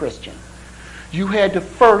become a Christian, you had to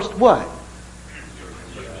first what?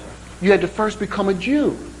 You had to first become a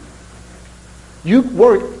Jew. You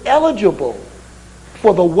weren't eligible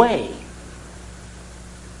for the way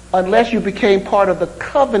unless you became part of the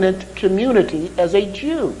covenant community as a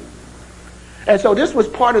Jew. And so this was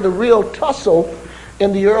part of the real tussle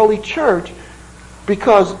in the early church,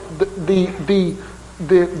 because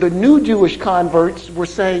the new Jewish converts were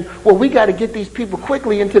saying, well, we got to get these people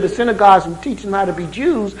quickly into the synagogues and teach them how to be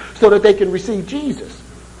Jews so that they can receive Jesus.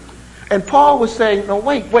 And Paul was saying, no,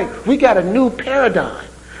 wait, we got a new paradigm.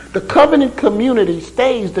 The covenant community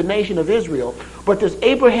stays the nation of Israel, but this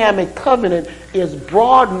Abrahamic covenant is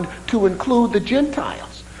broadened to include the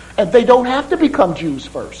Gentiles. And they don't have to become Jews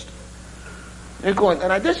first. They're going,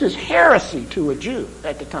 and this is heresy to a Jew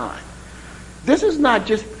at the time. This is not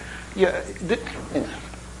just...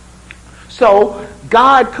 So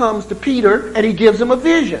God comes to Peter and he gives him a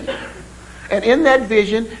vision. And in that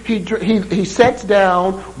vision, he sets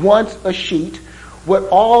down once a sheet with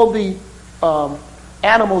all the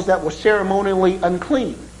animals that were ceremonially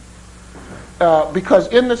unclean. Because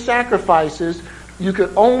in the sacrifices, you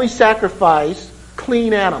could only sacrifice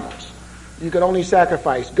clean animals. You could only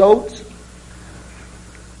sacrifice goats,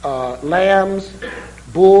 lambs,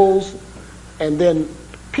 bulls, and then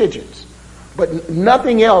pigeons. But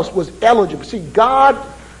nothing else was eligible. See, God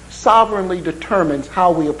sovereignly determines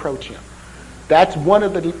how we approach him. That's one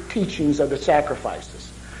of the teachings of the sacrifices.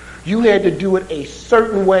 You had to do it a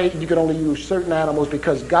certain way. You could only use certain animals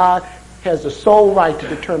because God has the sole right to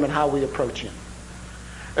determine how we approach him.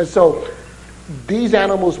 And so these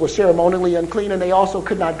animals were ceremonially unclean, and they also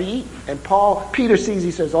could not be eaten. And Peter sees,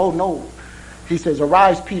 he says, oh no. He says,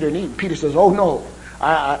 arise, Peter, and eat. Peter says, oh no.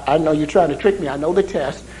 I know you're trying to trick me. I know the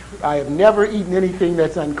test. I have never eaten anything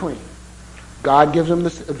that's unclean. God gives him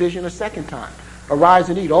this vision a second time. Arise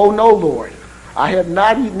and eat. Oh no, Lord. I have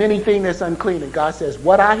not eaten anything that's unclean. And God says,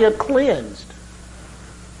 what I have cleansed,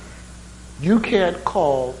 you can't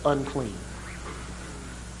call unclean.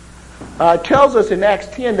 It tells us in Acts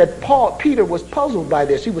 10 that Peter was puzzled by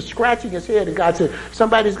this. He was scratching his head, and God said,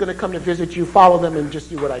 somebody's going to come to visit you. Follow them and just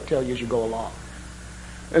do what I tell you as you go along.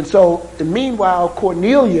 And so, meanwhile,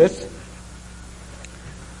 Cornelius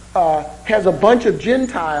has a bunch of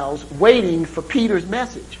Gentiles waiting for Peter's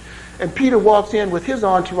message. And Peter walks in with his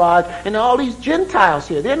entourage, and all these Gentiles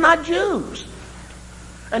here. They're not Jews.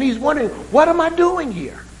 And he's wondering, what am I doing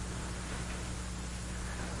here?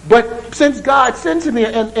 But since God sends him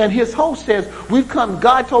here, and his host says, we've come,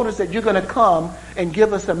 God told us that you're going to come and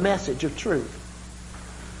give us a message of truth.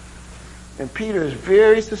 And Peter is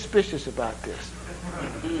very suspicious about this.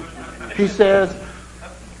 He says,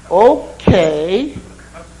 okay.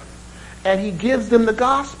 And he gives them the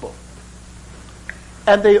gospel.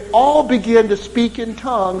 And they all begin to speak in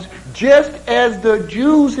tongues, just as the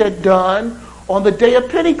Jews had done on the day of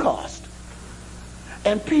Pentecost.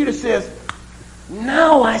 And Peter says,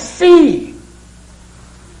 now I see.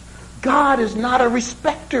 God is not a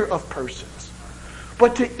respecter of persons,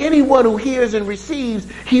 but to anyone who hears and receives,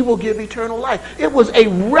 he will give eternal life. It was a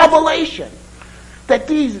revelation that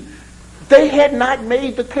they had not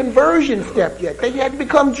made the conversion step yet. They hadn't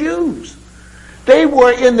become Jews. They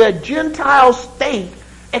were in the Gentile state,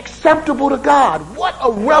 acceptable to God. What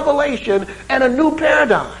a revelation and a new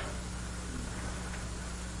paradigm.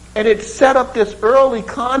 And it set up this early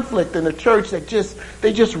conflict in the church that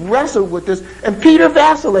they just wrestled with this. And Peter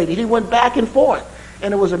vacillated. He went back and forth.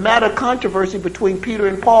 And it was a matter of controversy between Peter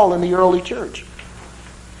and Paul in the early church.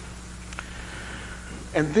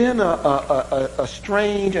 And then a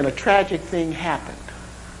strange and a tragic thing happened.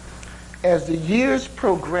 As the years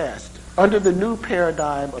progressed, under the new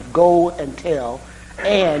paradigm of go and tell,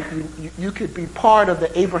 and you could be part of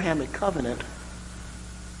the Abrahamic covenant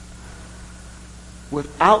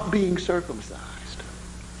without being circumcised.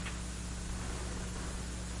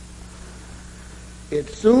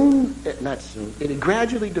 It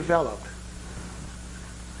gradually developed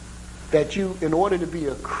that in order to be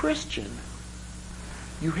a Christian,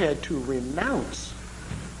 you had to renounce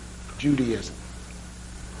Judaism.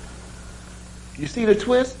 You see the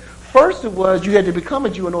twist? First it was you had to become a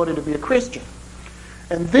Jew in order to be a Christian.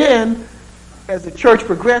 And then, as the church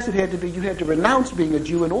progressed, you had to renounce being a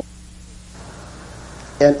Jew in order.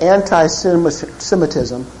 And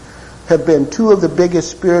anti-Semitism have been two of the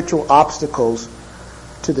biggest spiritual obstacles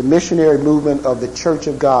to the missionary movement of the Church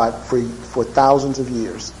of God for thousands of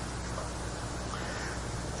years.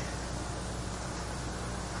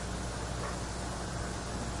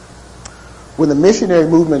 When the missionary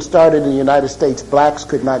movement started in the United States, blacks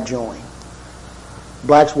could not join.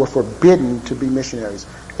 Blacks were forbidden to be missionaries.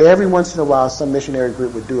 Every once in a while, some missionary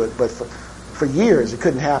group would do it, but for years, it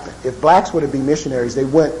couldn't happen. If blacks were to be missionaries, they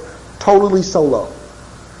went totally solo,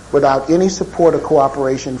 without any support or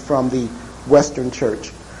cooperation from the Western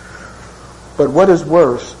church. But what is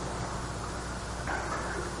worse,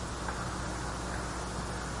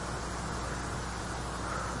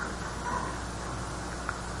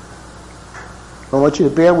 I want you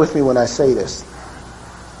to bear with me when I say this.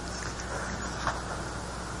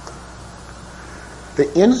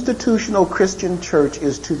 The institutional Christian church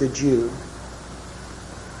is to the Jew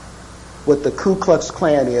what the Ku Klux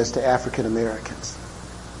Klan is to African Americans.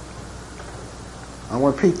 I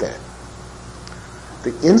want to repeat that.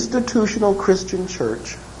 The institutional Christian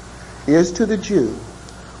church is to the Jew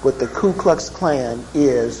what the Ku Klux Klan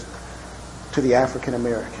is to the African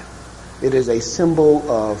American. It is a symbol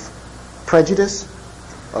of prejudice,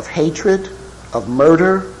 of hatred, of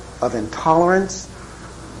murder, of intolerance,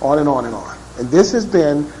 on and on and on. And this has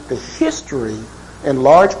been the history in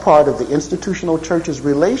large part of the institutional church's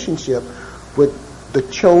relationship with the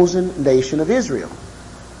chosen nation of Israel.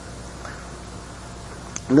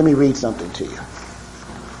 Let me read something to you.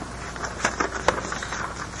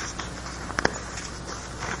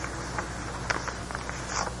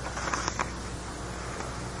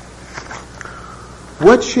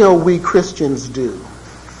 What shall we Christians do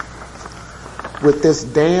with this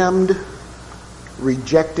damned,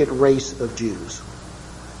 rejected race of Jews?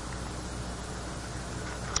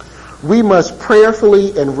 We must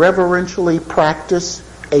prayerfully and reverentially practice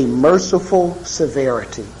a merciful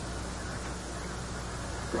severity.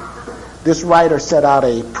 This writer set out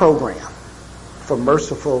a program for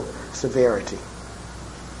merciful severity.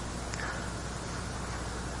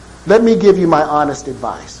 Let me give you my honest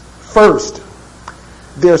advice. First,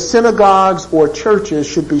 their synagogues or churches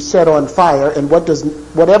should be set on fire, and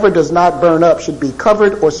whatever does not burn up should be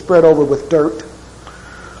covered or spread over with dirt,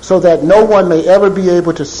 so that no one may ever be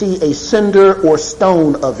able to see a cinder or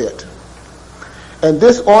stone of it. And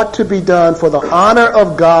this ought to be done for the honor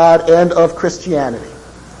of God and of Christianity,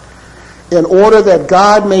 in order that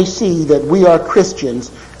God may see that we are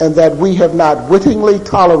Christians and that we have not wittingly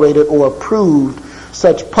tolerated or approved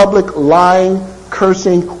such public lying,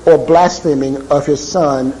 cursing, or blaspheming of his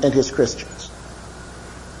Son and his Christians.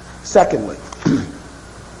 Secondly,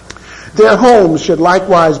 their homes should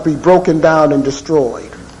likewise be broken down and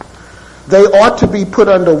destroyed. They ought to be put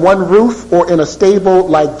under one roof or in a stable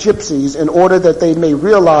like gypsies in order that they may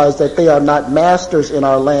realize that they are not masters in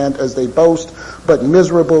our land as they boast, but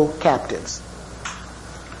miserable captives.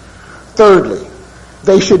 Thirdly,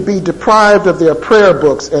 they should be deprived of their prayer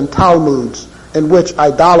books and Talmuds in which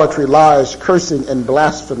idolatry, lies, cursing, and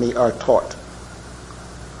blasphemy are taught.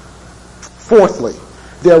 Fourthly,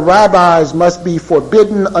 their rabbis must be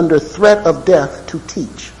forbidden under threat of death to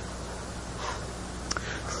teach.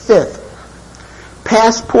 Fifth,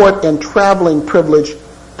 passport and traveling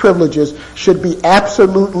privileges should be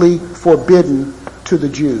absolutely forbidden to the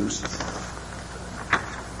Jews.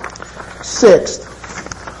 Sixth,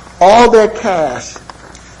 all their cash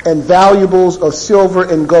and valuables of silver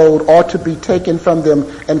and gold ought to be taken from them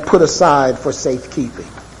and put aside for safekeeping.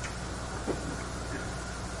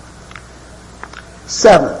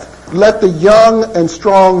 Seventh, let the young and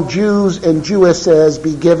strong Jews and Jewesses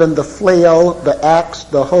be given the flail, the axe,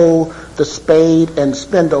 the hoe, the spade, and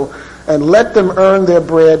spindle, and let them earn their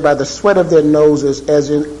bread by the sweat of their noses as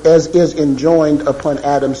is enjoined upon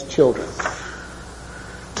Adam's children.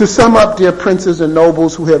 To sum up, dear princes and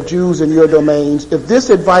nobles who have Jews in your domains, if this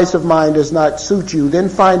advice of mine does not suit you, then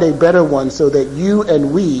find a better one so that you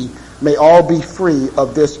and we may all be free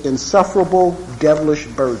of this insufferable, devilish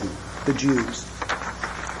burden, the Jews.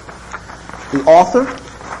 The author,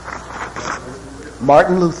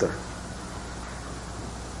 Martin Luther.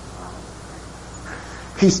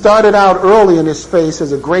 He started out early in his faith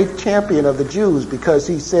as a great champion of the Jews because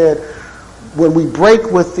he said, when we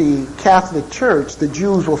break with the Catholic Church, the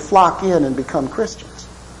Jews will flock in and become Christians.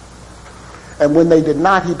 And when they did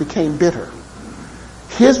not, he became bitter.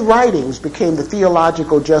 His writings became the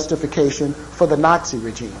theological justification for the Nazi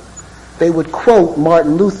regime. They would quote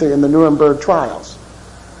Martin Luther in the Nuremberg trials.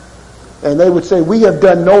 And they would say, we have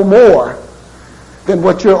done no more than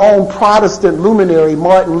what your own Protestant luminary,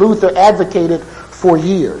 Martin Luther, advocated for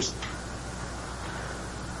years.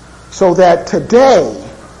 So that today,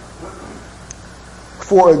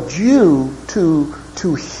 for a Jew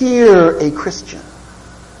to hear a Christian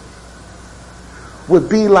would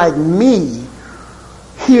be like me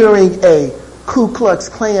hearing a Ku Klux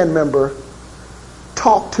Klan member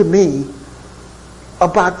talk to me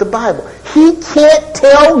about the Bible. He can't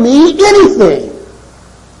tell me anything.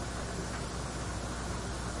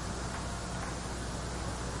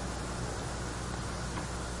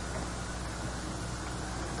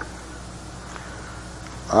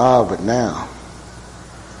 But now,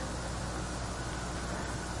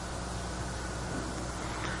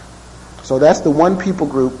 so that's the one people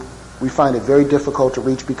group we find it very difficult to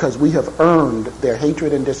reach because we have earned their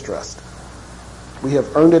hatred and distrust. We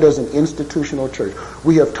have earned it as an institutional church.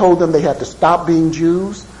 We have told them they have to stop being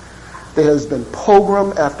Jews. There has been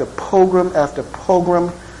pogrom after pogrom after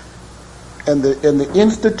pogrom, and the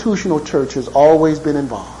institutional church has always been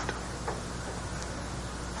involved.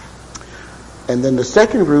 And then the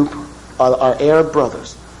second group are our Arab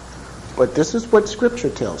brothers. But this is what Scripture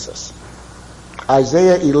tells us.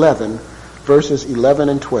 Isaiah 11, verses 11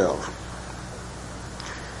 and 12.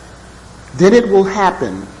 Then it will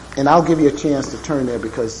happen, and I'll give you a chance to turn there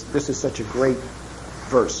because this is such a great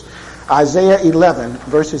verse. Isaiah 11,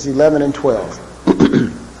 verses 11 and 12.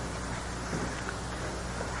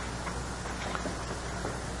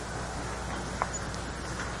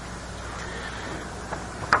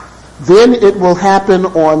 Then it will happen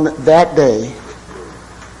on that day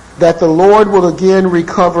that the Lord will again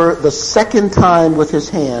recover the second time with his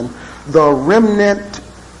hand the remnant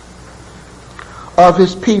of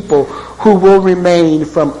his people who will remain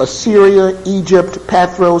from Assyria, Egypt,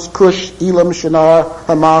 Pathros, Cush, Elam, Shinar,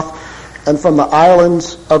 Hamath, and from the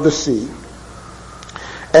islands of the sea.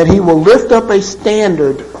 And he will lift up a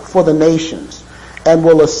standard for the nations and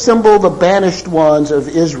will assemble the banished ones of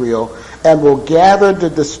Israel and will gather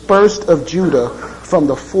the dispersed of Judah from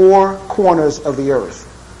the four corners of the earth.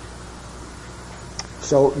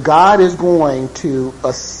 So God is going to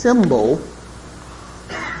assemble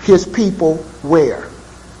his people where?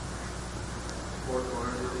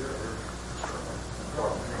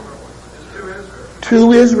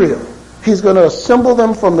 To Israel. He's going to assemble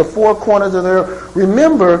them from the four corners of the earth.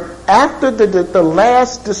 Remember, after the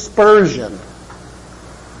last dispersion,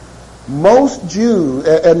 most Jews,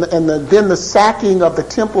 then the sacking of the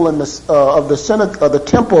temple and the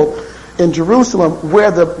temple in Jerusalem,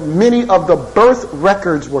 where many of the birth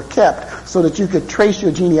records were kept, so that you could trace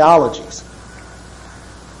your genealogies.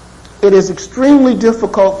 It is extremely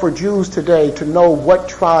difficult for Jews today to know what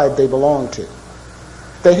tribe they belong to.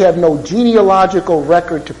 They have no genealogical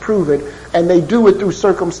record to prove it, and they do it through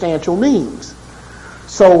circumstantial means.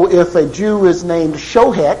 So if a Jew is named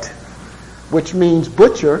Shohet, which means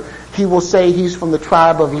butcher, He will say he's from the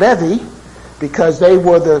tribe of Levi because they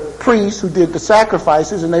were the priests who did the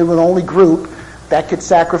sacrifices, and they were the only group that could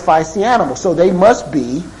sacrifice the animal. So they must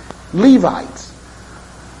be Levites.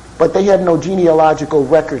 But they had no genealogical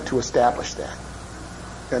record to establish that.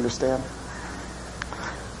 You understand?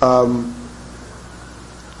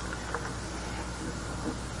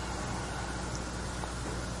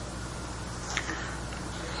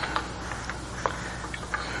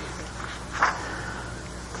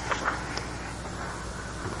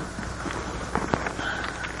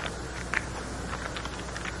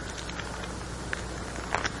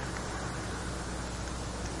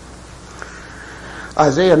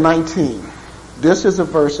 Isaiah 19. This is a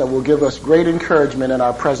verse that will give us great encouragement in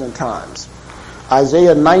our present times.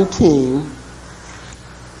 Isaiah 19,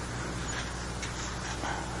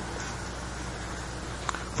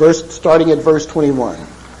 starting at verse 21.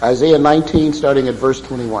 Isaiah 19, starting at verse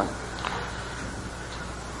 21.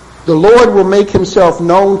 The Lord will make himself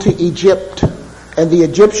known to Egypt, and the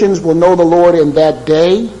Egyptians will know the Lord in that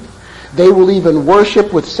day. They will even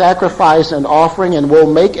worship with sacrifice and offering, and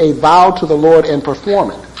will make a vow to the Lord and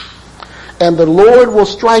perform it. And the Lord will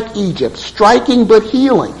strike Egypt, striking but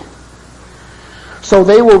healing. So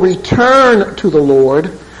they will return to the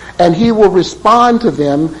Lord, and he will respond to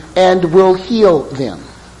them and will heal them.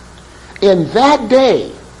 In that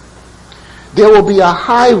day, there will be a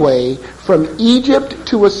highway from Egypt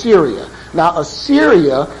to Assyria. Now,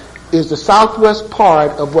 Assyria is the southwest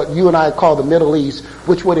part of what you and I call the Middle East,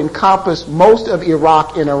 which would encompass most of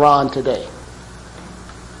Iraq and Iran today.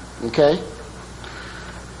 Okay?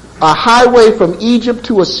 A highway from Egypt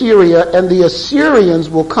to Assyria, and the Assyrians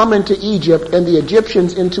will come into Egypt, and the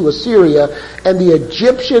Egyptians into Assyria, and the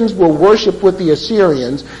Egyptians will worship with the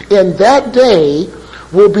Assyrians. In that day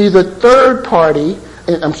will be the third party,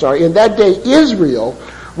 in that day Israel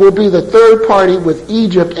will be the third party with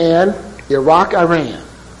Egypt and Iraq, Iran.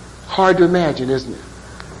 Hard to imagine, isn't it?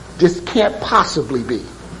 This can't possibly be.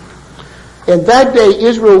 In that day,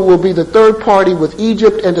 Israel will be the third party with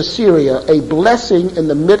Egypt and Assyria, a blessing in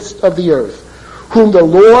the midst of the earth, whom the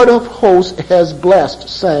Lord of hosts has blessed,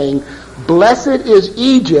 saying, Blessed is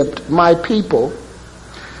Egypt, my people,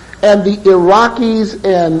 and the Iraqis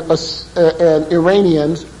and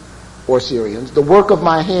Iranians, or Syrians, the work of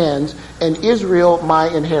my hands, and Israel, my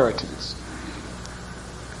inheritance.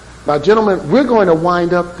 Now, gentlemen, we're going to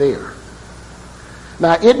wind up there.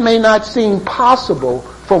 Now, it may not seem possible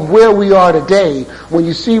from where we are today when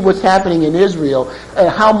you see what's happening in Israel and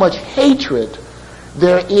how much hatred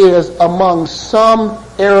there is among some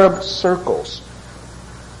Arab circles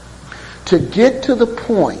to get to the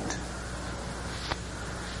point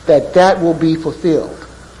that that will be fulfilled.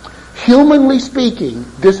 Humanly speaking,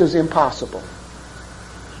 this is impossible.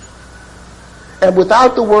 And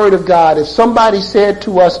without the Word of God, if somebody said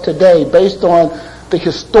to us today, based on the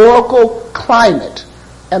historical climate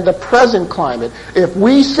and the present climate, if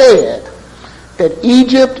we said that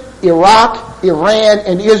Egypt, Iraq, Iran,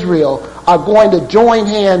 and Israel are going to join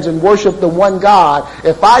hands and worship the one God,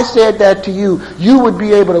 if I said that to you, you would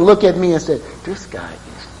be able to look at me and say, this guy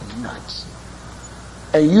is nuts.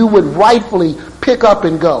 And you would rightfully pick up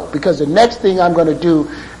and go, because the next thing I'm going to do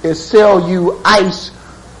is sell you ice,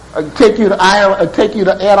 take you to Ireland, take you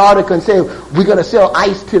to Antarctica and say, we're going to sell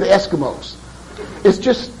ice to the Eskimos. It's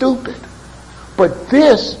just stupid. But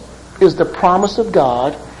this is the promise of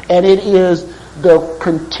God, and it is the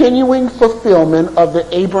continuing fulfillment of the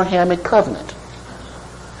Abrahamic covenant.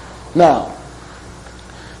 Now,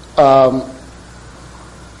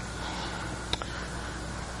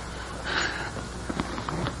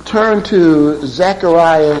 turn to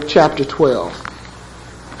Zechariah chapter 12.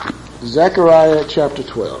 Zechariah chapter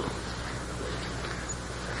 12.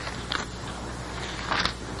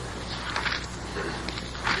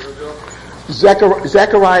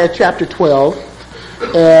 Zechariah chapter 12,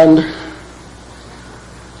 and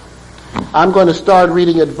I'm going to start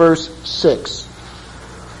reading at verse 6.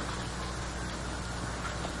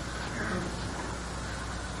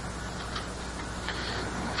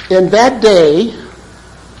 In that day,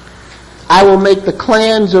 I will make the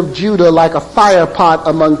clans of Judah like a fire pot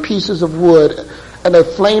among pieces of wood, and a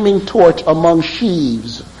flaming torch among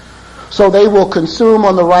sheaves. So they will consume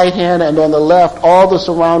on the right hand and on the left all the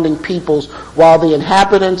surrounding peoples, while the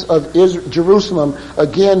inhabitants of Jerusalem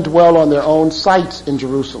again dwell on their own sites in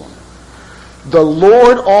Jerusalem. The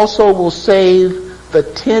Lord also will save the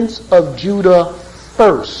tents of Judah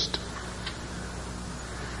first,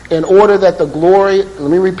 in order that the glory,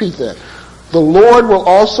 let me repeat that. The Lord will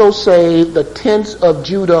also save the tents of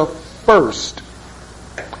Judah first,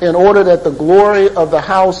 in order that the glory of the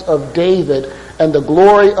house of David and the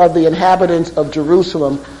glory of the inhabitants of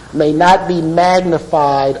Jerusalem may not be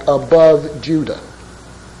magnified above Judah.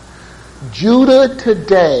 Judah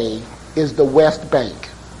today is the West Bank.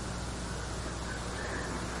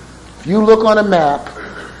 If you look on a map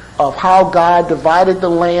of how God divided the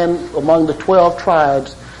land among the 12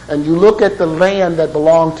 tribes, and you look at the land that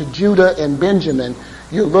belonged to Judah and Benjamin,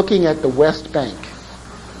 you're looking at the West Bank,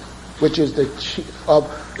 which is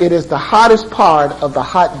it is the hottest part of the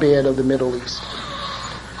hotbed of the Middle East.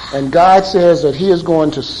 And God says that he is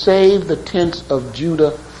going to save the tents of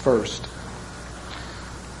Judah first.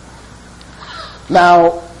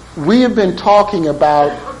 Now, we have been talking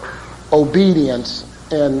about obedience,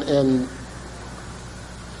 and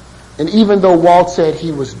even though Walt said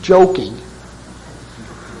he was joking,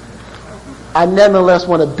 I nevertheless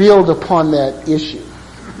want to build upon that issue.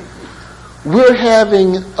 We're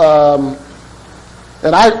having, and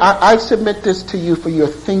I submit this to you for your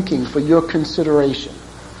thinking, for your consideration.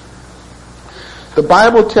 The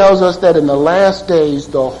Bible tells us that in the last days,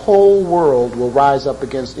 the whole world will rise up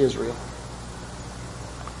against Israel.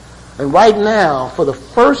 And right now, for the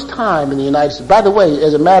first time in the United States, by the way,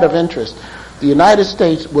 as a matter of interest, the United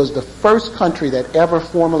States was the first country that ever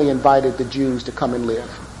formally invited the Jews to come and live.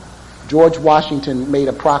 George Washington made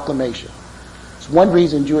a proclamation. It's one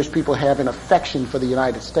reason Jewish people have an affection for the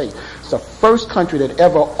United States. It's the first country that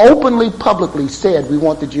ever openly, publicly said, we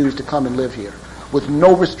want the Jews to come and live here with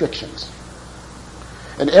no restrictions.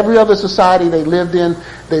 And every other society they lived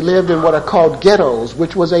in what are called ghettos,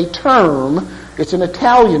 which was a term, it's an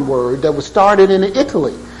Italian word that was started in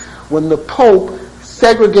Italy when the Pope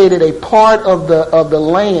segregated a part of the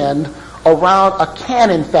land around a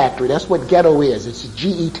cannon factory. That's what ghetto is. It's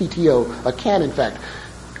G-E-T-T-O, a cannon factory.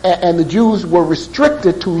 And the Jews were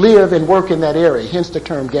restricted to live and work in that area, hence the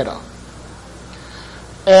term ghetto.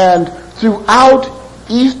 And throughout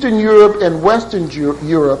Eastern Europe and Western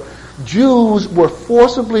Europe, Jews were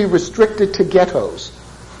forcibly restricted to ghettos.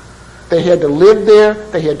 They had to live there,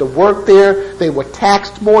 they had to work there, they were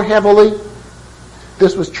taxed more heavily.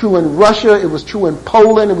 This was true in Russia, it was true in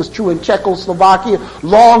Poland, it was true in Czechoslovakia,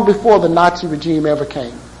 long before the Nazi regime ever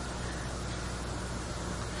came.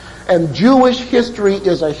 And Jewish history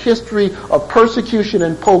is a history of persecution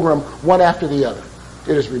and pogrom, one after the other.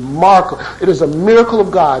 It is remarkable. It is a miracle of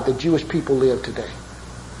God that Jewish people live today.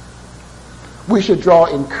 We should draw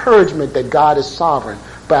encouragement that God is sovereign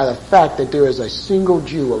by the fact that there is a single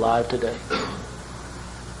Jew alive today.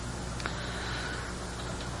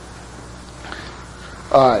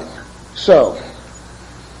 All right, so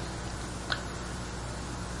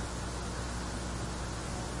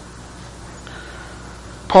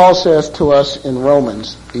Paul says to us in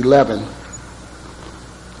Romans 11,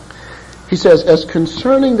 he says, as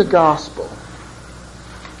concerning the gospel,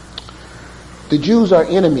 the Jews are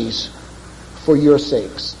enemies for your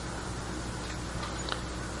sakes.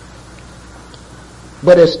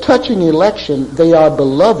 But as touching election, they are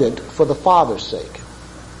beloved for the Father's sake.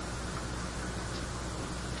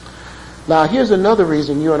 Now, here's another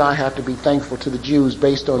reason you and I have to be thankful to the Jews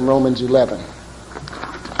based on Romans 11.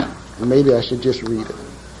 And maybe I should just read it.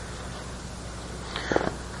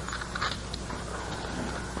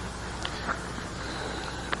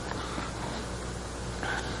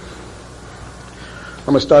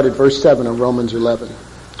 I'm going to start at verse 7 of Romans 11.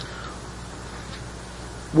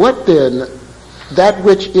 What then? That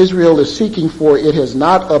which Israel is seeking for, it has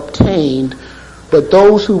not obtained, but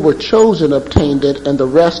those who were chosen obtained it, and the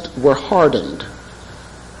rest were hardened.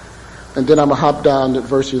 And then I'm going to hop down to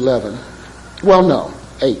verse 11. Well, no,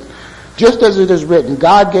 8. Just as it is written,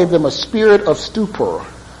 God gave them a spirit of stupor,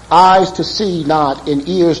 eyes to see not, and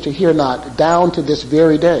ears to hear not, down to this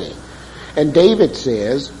very day. And David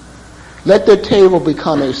says, let their table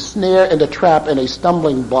become a snare and a trap and a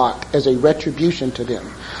stumbling block as a retribution to them.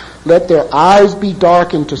 Let their eyes be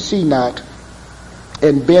darkened to see not,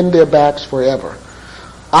 and bend their backs forever.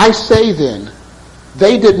 I say then,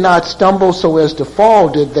 they did not stumble so as to fall,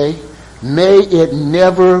 did they? May it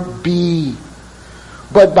never be.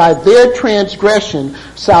 But by their transgression,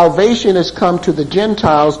 salvation has come to the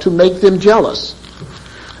Gentiles to make them jealous.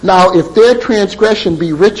 Now, if their transgression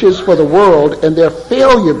be riches for the world, and their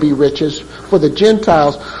failure be riches for the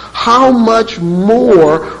Gentiles, how much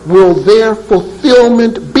more will their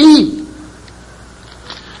fulfillment be?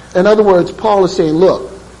 In other words, Paul is saying,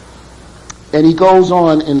 look, and he goes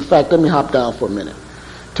on, in fact, let me hop down for a minute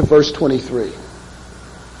to verse 23.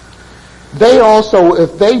 They also,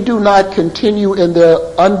 if they do not continue in their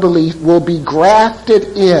unbelief, will be grafted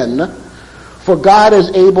in, for God is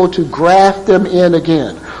able to graft them in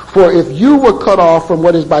again. For if you were cut off from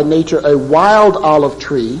what is by nature a wild olive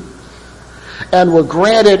tree, and were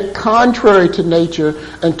granted contrary to nature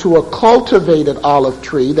and to a cultivated olive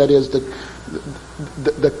tree, that is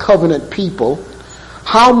the covenant people,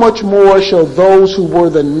 how much more shall those who were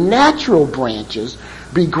the natural branches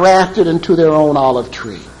be grafted into their own olive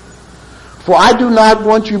tree? For I do not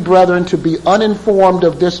want you, brethren, to be uninformed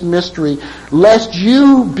of this mystery, lest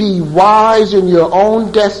you be wise in your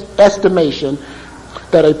own estimation,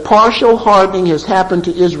 that a partial hardening has happened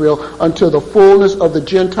to Israel until the fullness of the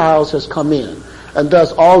Gentiles has come in. And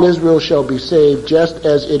thus all Israel shall be saved, just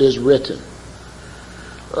as it is written.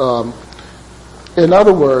 In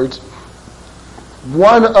other words,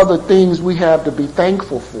 one of the things we have to be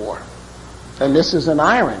thankful for, and this is an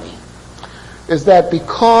irony, is that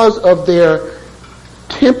because of their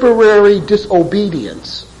temporary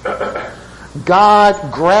disobedience,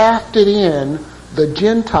 God grafted in the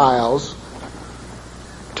Gentiles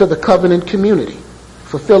to the covenant community,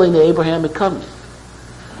 fulfilling the Abrahamic covenant.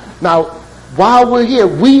 Now, while we're here,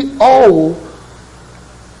 we owe,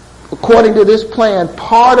 according to this plan,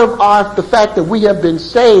 part of the fact that we have been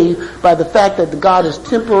saved by the fact that God has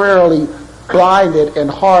temporarily blinded and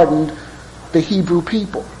hardened the Hebrew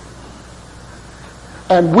people.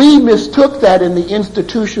 And we mistook that in the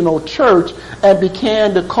institutional church and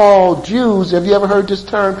began to call Jews, have you ever heard this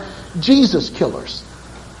term, Jesus killers?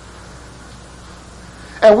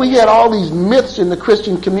 And we had all these myths in the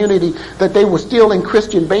Christian community that they were stealing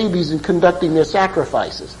Christian babies and conducting their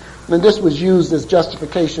sacrifices. And this was used as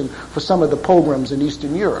justification for some of the pogroms in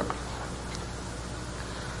Eastern Europe.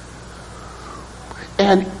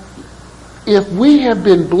 And if we have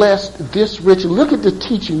been blessed this rich, look at the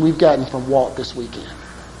teaching we've gotten from Walt this weekend.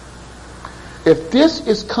 If this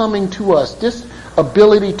is coming to us, this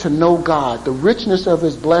ability to know God, the richness of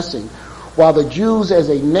his blessing, while the Jews as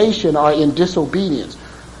a nation are in disobedience,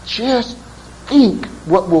 just think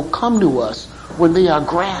what will come to us when they are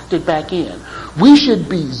grafted back in. We should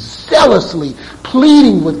be zealously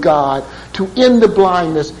pleading with God to end the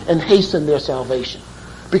blindness and hasten their salvation.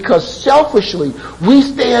 Because selfishly, we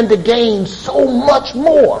stand to gain so much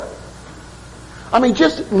more. I mean,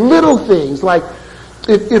 just little things like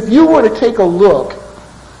if you were to take a look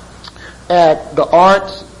at the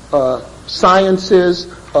arts, sciences,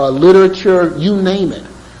 literature, you name it,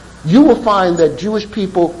 you will find that Jewish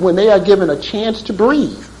people, when they are given a chance to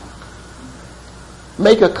breathe,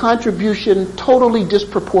 make a contribution totally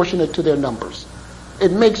disproportionate to their numbers.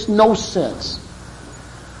 It makes no sense.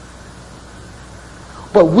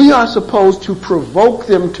 But we are supposed to provoke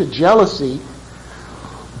them to jealousy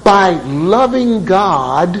by loving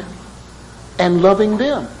God and loving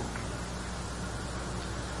them.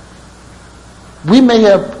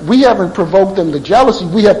 We haven't provoked them to jealousy,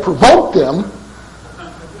 we have provoked them,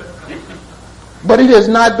 but it has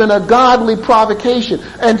not been a godly provocation.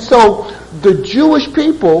 And so the Jewish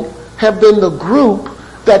people have been the group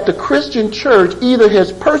that the Christian church either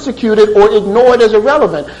has persecuted or ignored as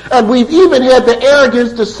irrelevant. And we've even had the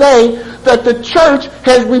arrogance to say that the church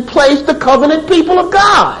has replaced the covenant people of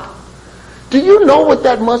God. Do you know what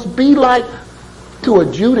that must be like to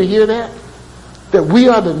a Jew to hear that? That we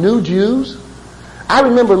are the new Jews? I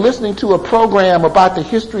remember listening to a program about the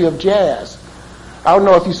history of jazz. I don't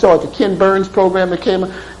know if you saw it, the Ken Burns program that came,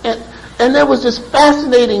 and there was this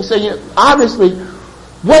fascinating saying, obviously,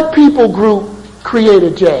 what people group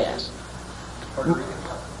created jazz?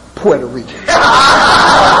 Puerto Rican.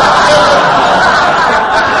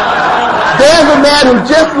 There's a man who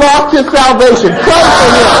just lost his salvation. Pray for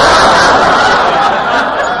him.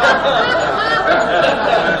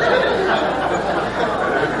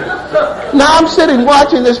 Now I'm sitting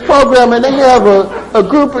watching this program and they have a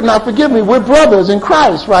group, now forgive me, we're brothers in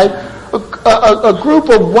Christ, right? A group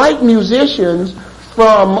of white musicians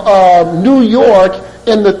from New York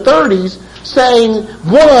in the 30s saying,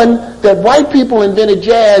 one, that white people invented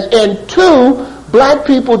jazz, and two, black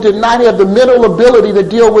people did not have the mental ability to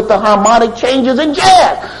deal with the harmonic changes in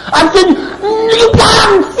jazz. I'm saying,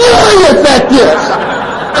 I'm furious at this.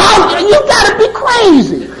 You gotta be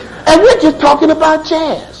crazy. And we're just talking about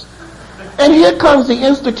jazz. And here comes the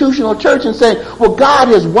institutional church and saying, well, God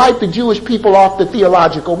has wiped the Jewish people off the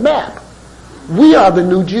theological map. We are the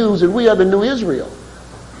new Jews and we are the new Israel.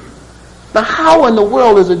 Now, how in the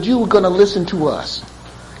world is a Jew going to listen to us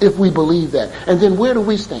if we believe that? And then where do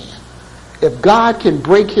we stand? If God can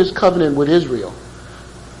break his covenant with Israel,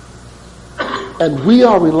 and we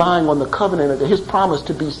are relying on the covenant of his promise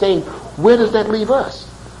to be saved, where does that leave us?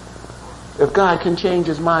 If God can change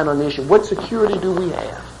his mind on the issue, what security do we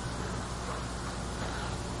have?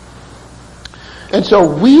 And so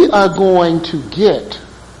we are going to get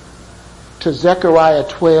to Zechariah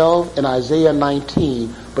 12 and Isaiah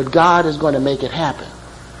 19, but God is going to make it happen.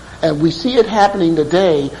 And we see it happening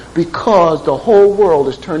today because the whole world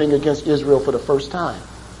is turning against Israel for the first time.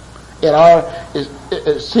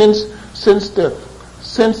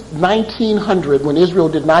 Since 1900, when Israel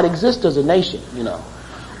did not exist as a nation,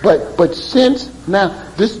 but since now,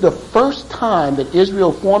 this is the first time that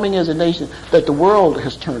Israel forming as a nation that the world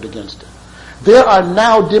has turned against it. There are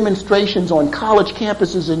now demonstrations on college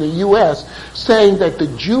campuses in the U.S. saying that the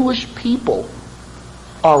Jewish people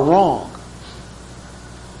are wrong.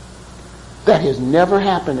 That has never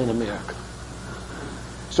happened in America.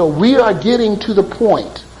 So we are getting to the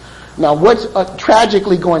point. Now what's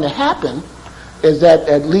tragically going to happen is that,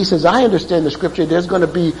 at least as I understand the scripture, there's going to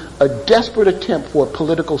be a desperate attempt for a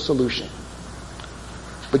political solution.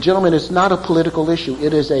 But gentlemen, it's not a political issue.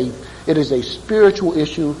 It is a spiritual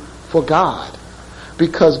issue for God.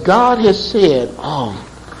 Because God has said,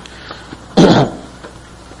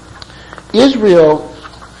 Israel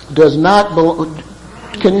does not belong.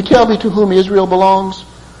 Can you tell me to whom Israel belongs?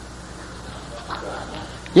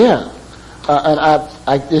 Yeah. And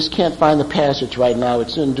I just can't find the passage right now.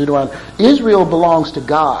 It's in Deuteronomy. Israel belongs to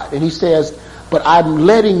God. And he says, but I'm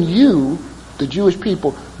letting you, the Jewish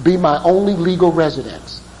people, be my only legal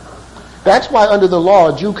residence. That's why under the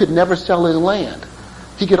law, a Jew could never sell his land.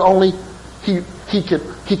 He could only, he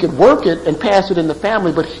could work it and pass it in the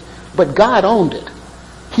family, but God owned it.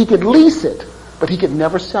 He could lease it, but he could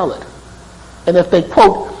never sell it. And if they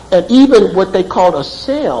quote, and even what they called a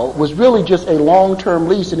sale was really just a long-term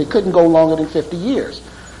lease, and it couldn't go longer than 50 years.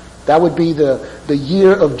 That would be the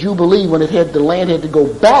year of Jubilee when the land had to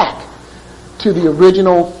go back to the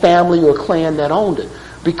original family or clan that owned it.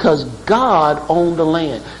 Because God owned the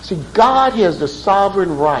land. See, God has the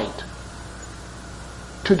sovereign right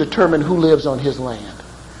to determine who lives on his land.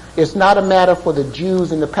 It's not a matter for the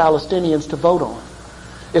Jews and the Palestinians to vote on.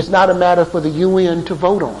 It's not a matter for the UN to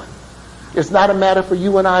vote on. It's not a matter for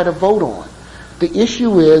you and I to vote on. The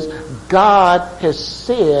issue is God has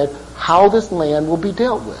said how this land will be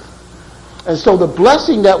dealt with. And so the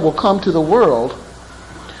blessing that will come to the world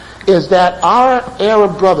is that our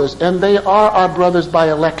Arab brothers, and they are our brothers by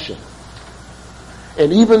election.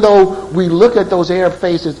 And even though we look at those Arab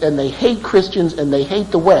faces and they hate Christians and they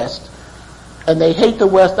hate the West, and they hate the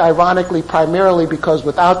West ironically primarily because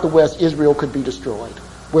without the West Israel could be destroyed.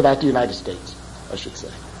 Without the United States, I should say.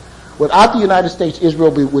 Without the United States,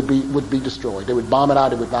 Israel would be destroyed. They would bomb it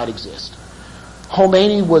out. It would not exist.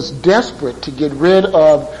 Khomeini was desperate to get rid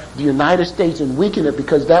of the United States and weaken it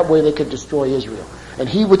because that way they could destroy Israel. And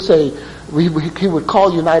he would say, he would call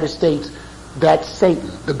the United States that Satan,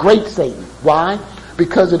 the great Satan. Why?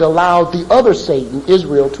 Because it allowed the other Satan,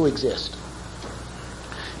 Israel, to exist.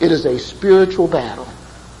 It is a spiritual battle.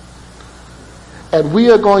 And we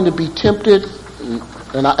are going to be tempted,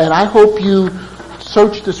 and I hope you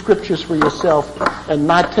search the scriptures for yourself and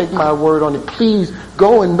not take my word on it. Please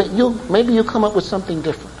go and maybe you'll come up with something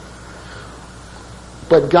different.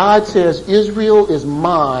 But God says, Israel is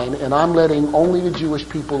mine, and I'm letting only the Jewish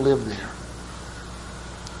people live there.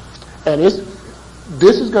 And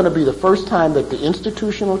this is going to be the first time that the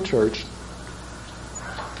institutional church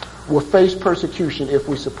will face persecution if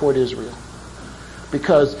we support Israel.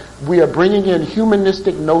 Because we are bringing in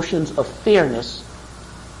humanistic notions of fairness.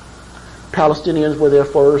 Palestinians were there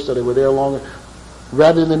first, or they were there longer.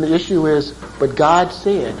 Rather than the issue is, but God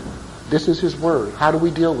said, this is his word. How do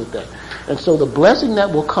we deal with that? And so the blessing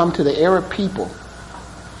that will come to the Arab people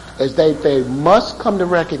is they must come to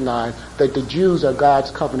recognize that the Jews are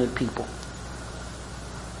God's covenant people.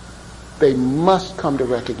 They must come to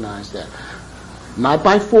recognize that. Not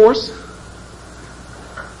by force.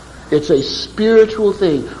 It's a spiritual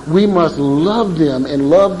thing. We must love them and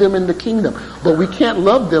love them in the kingdom. But we can't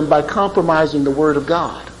love them by compromising the word of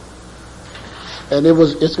God. And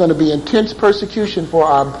it's going to be intense persecution for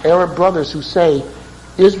our Arab brothers who say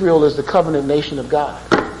Israel is the covenant nation of God.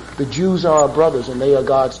 The Jews are our brothers and they are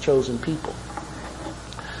God's chosen people.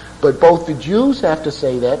 But both the Jews have to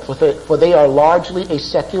say that, for they are largely a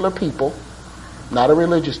secular people, not a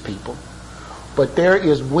religious people. But there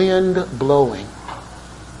is wind blowing.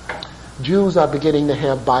 Jews are beginning to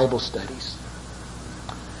have Bible studies.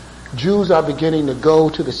 Jews are beginning to go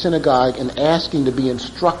to the synagogue and asking to be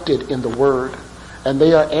instructed in the Word. And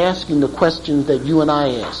they are asking the questions that you and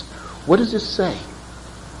I ask. What does this say?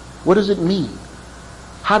 What does it mean?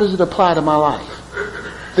 How does it apply to my life?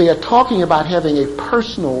 They are talking about having a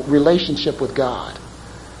personal relationship with God.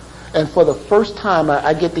 And for the first time,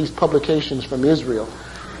 I get these publications from Israel.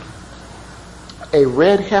 A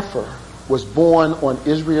red heifer was born on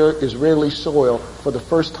Israeli soil for the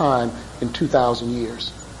first time in 2,000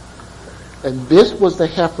 years. And this was the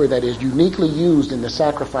heifer that is uniquely used in the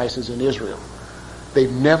sacrifices in Israel.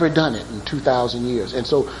 They've never done it in 2,000 years. And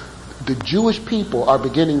so the Jewish people are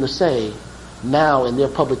beginning to say now in their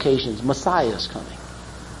publications, Messiah is coming.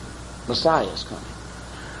 Messiah is coming.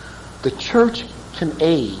 The church can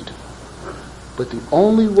aid, but the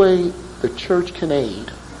only way the church can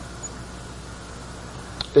aid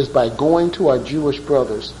is by going to our Jewish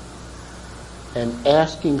brothers and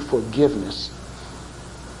asking forgiveness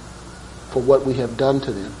for what we have done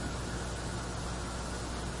to them.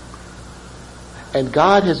 And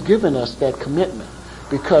God has given us that commitment,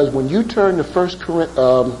 because when you turn to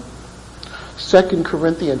 2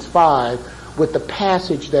 Corinthians 5 with the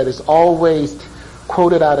passage that is always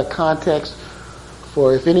quoted out of context,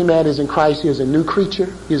 for if any man is in Christ, he is a new creature,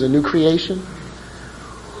 he is a new creation.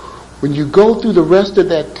 When you go through the rest of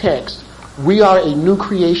that text, we are a new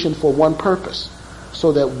creation for one purpose,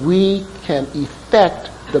 so that we can effect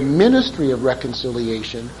the ministry of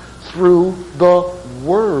reconciliation through the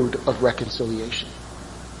word of reconciliation.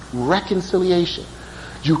 Reconciliation.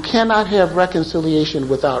 You cannot have reconciliation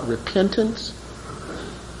without repentance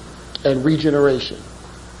and regeneration.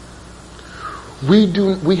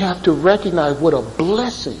 We have to recognize what a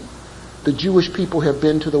blessing the Jewish people have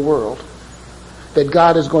been to the world, that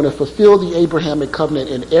God is going to fulfill the Abrahamic covenant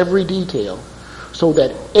in every detail, so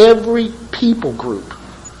that every people group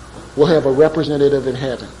will have a representative in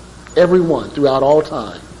heaven. Everyone throughout all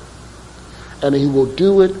time. And he will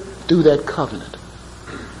do it through that covenant.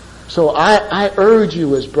 So I urge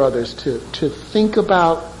you as brothers to think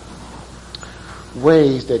about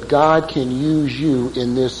ways that God can use you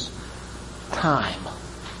in this time.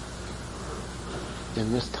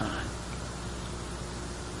 In this time.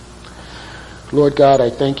 Lord God, I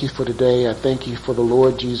thank you for today. I thank you for the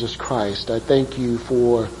Lord Jesus Christ. I thank you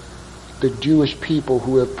for the Jewish people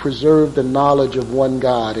who have preserved the knowledge of one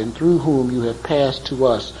God, and through whom you have passed to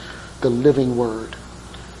us the living word.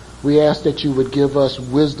 We ask that you would give us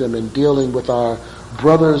wisdom in dealing with our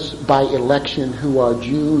brothers by election who are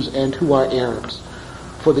Jews and who are Arabs,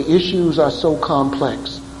 for the issues are so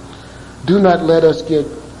complex. Do not let us get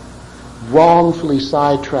wrongfully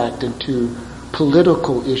sidetracked into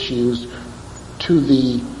political issues to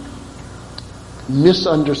the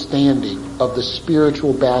misunderstanding of the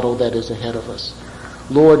spiritual battle that is ahead of us.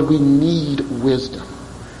 Lord, we need wisdom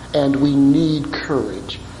and we need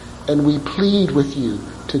courage, and we plead with you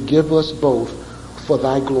to give us both for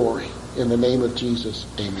thy glory. In the name of Jesus,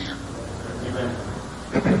 amen.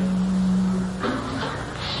 Amen.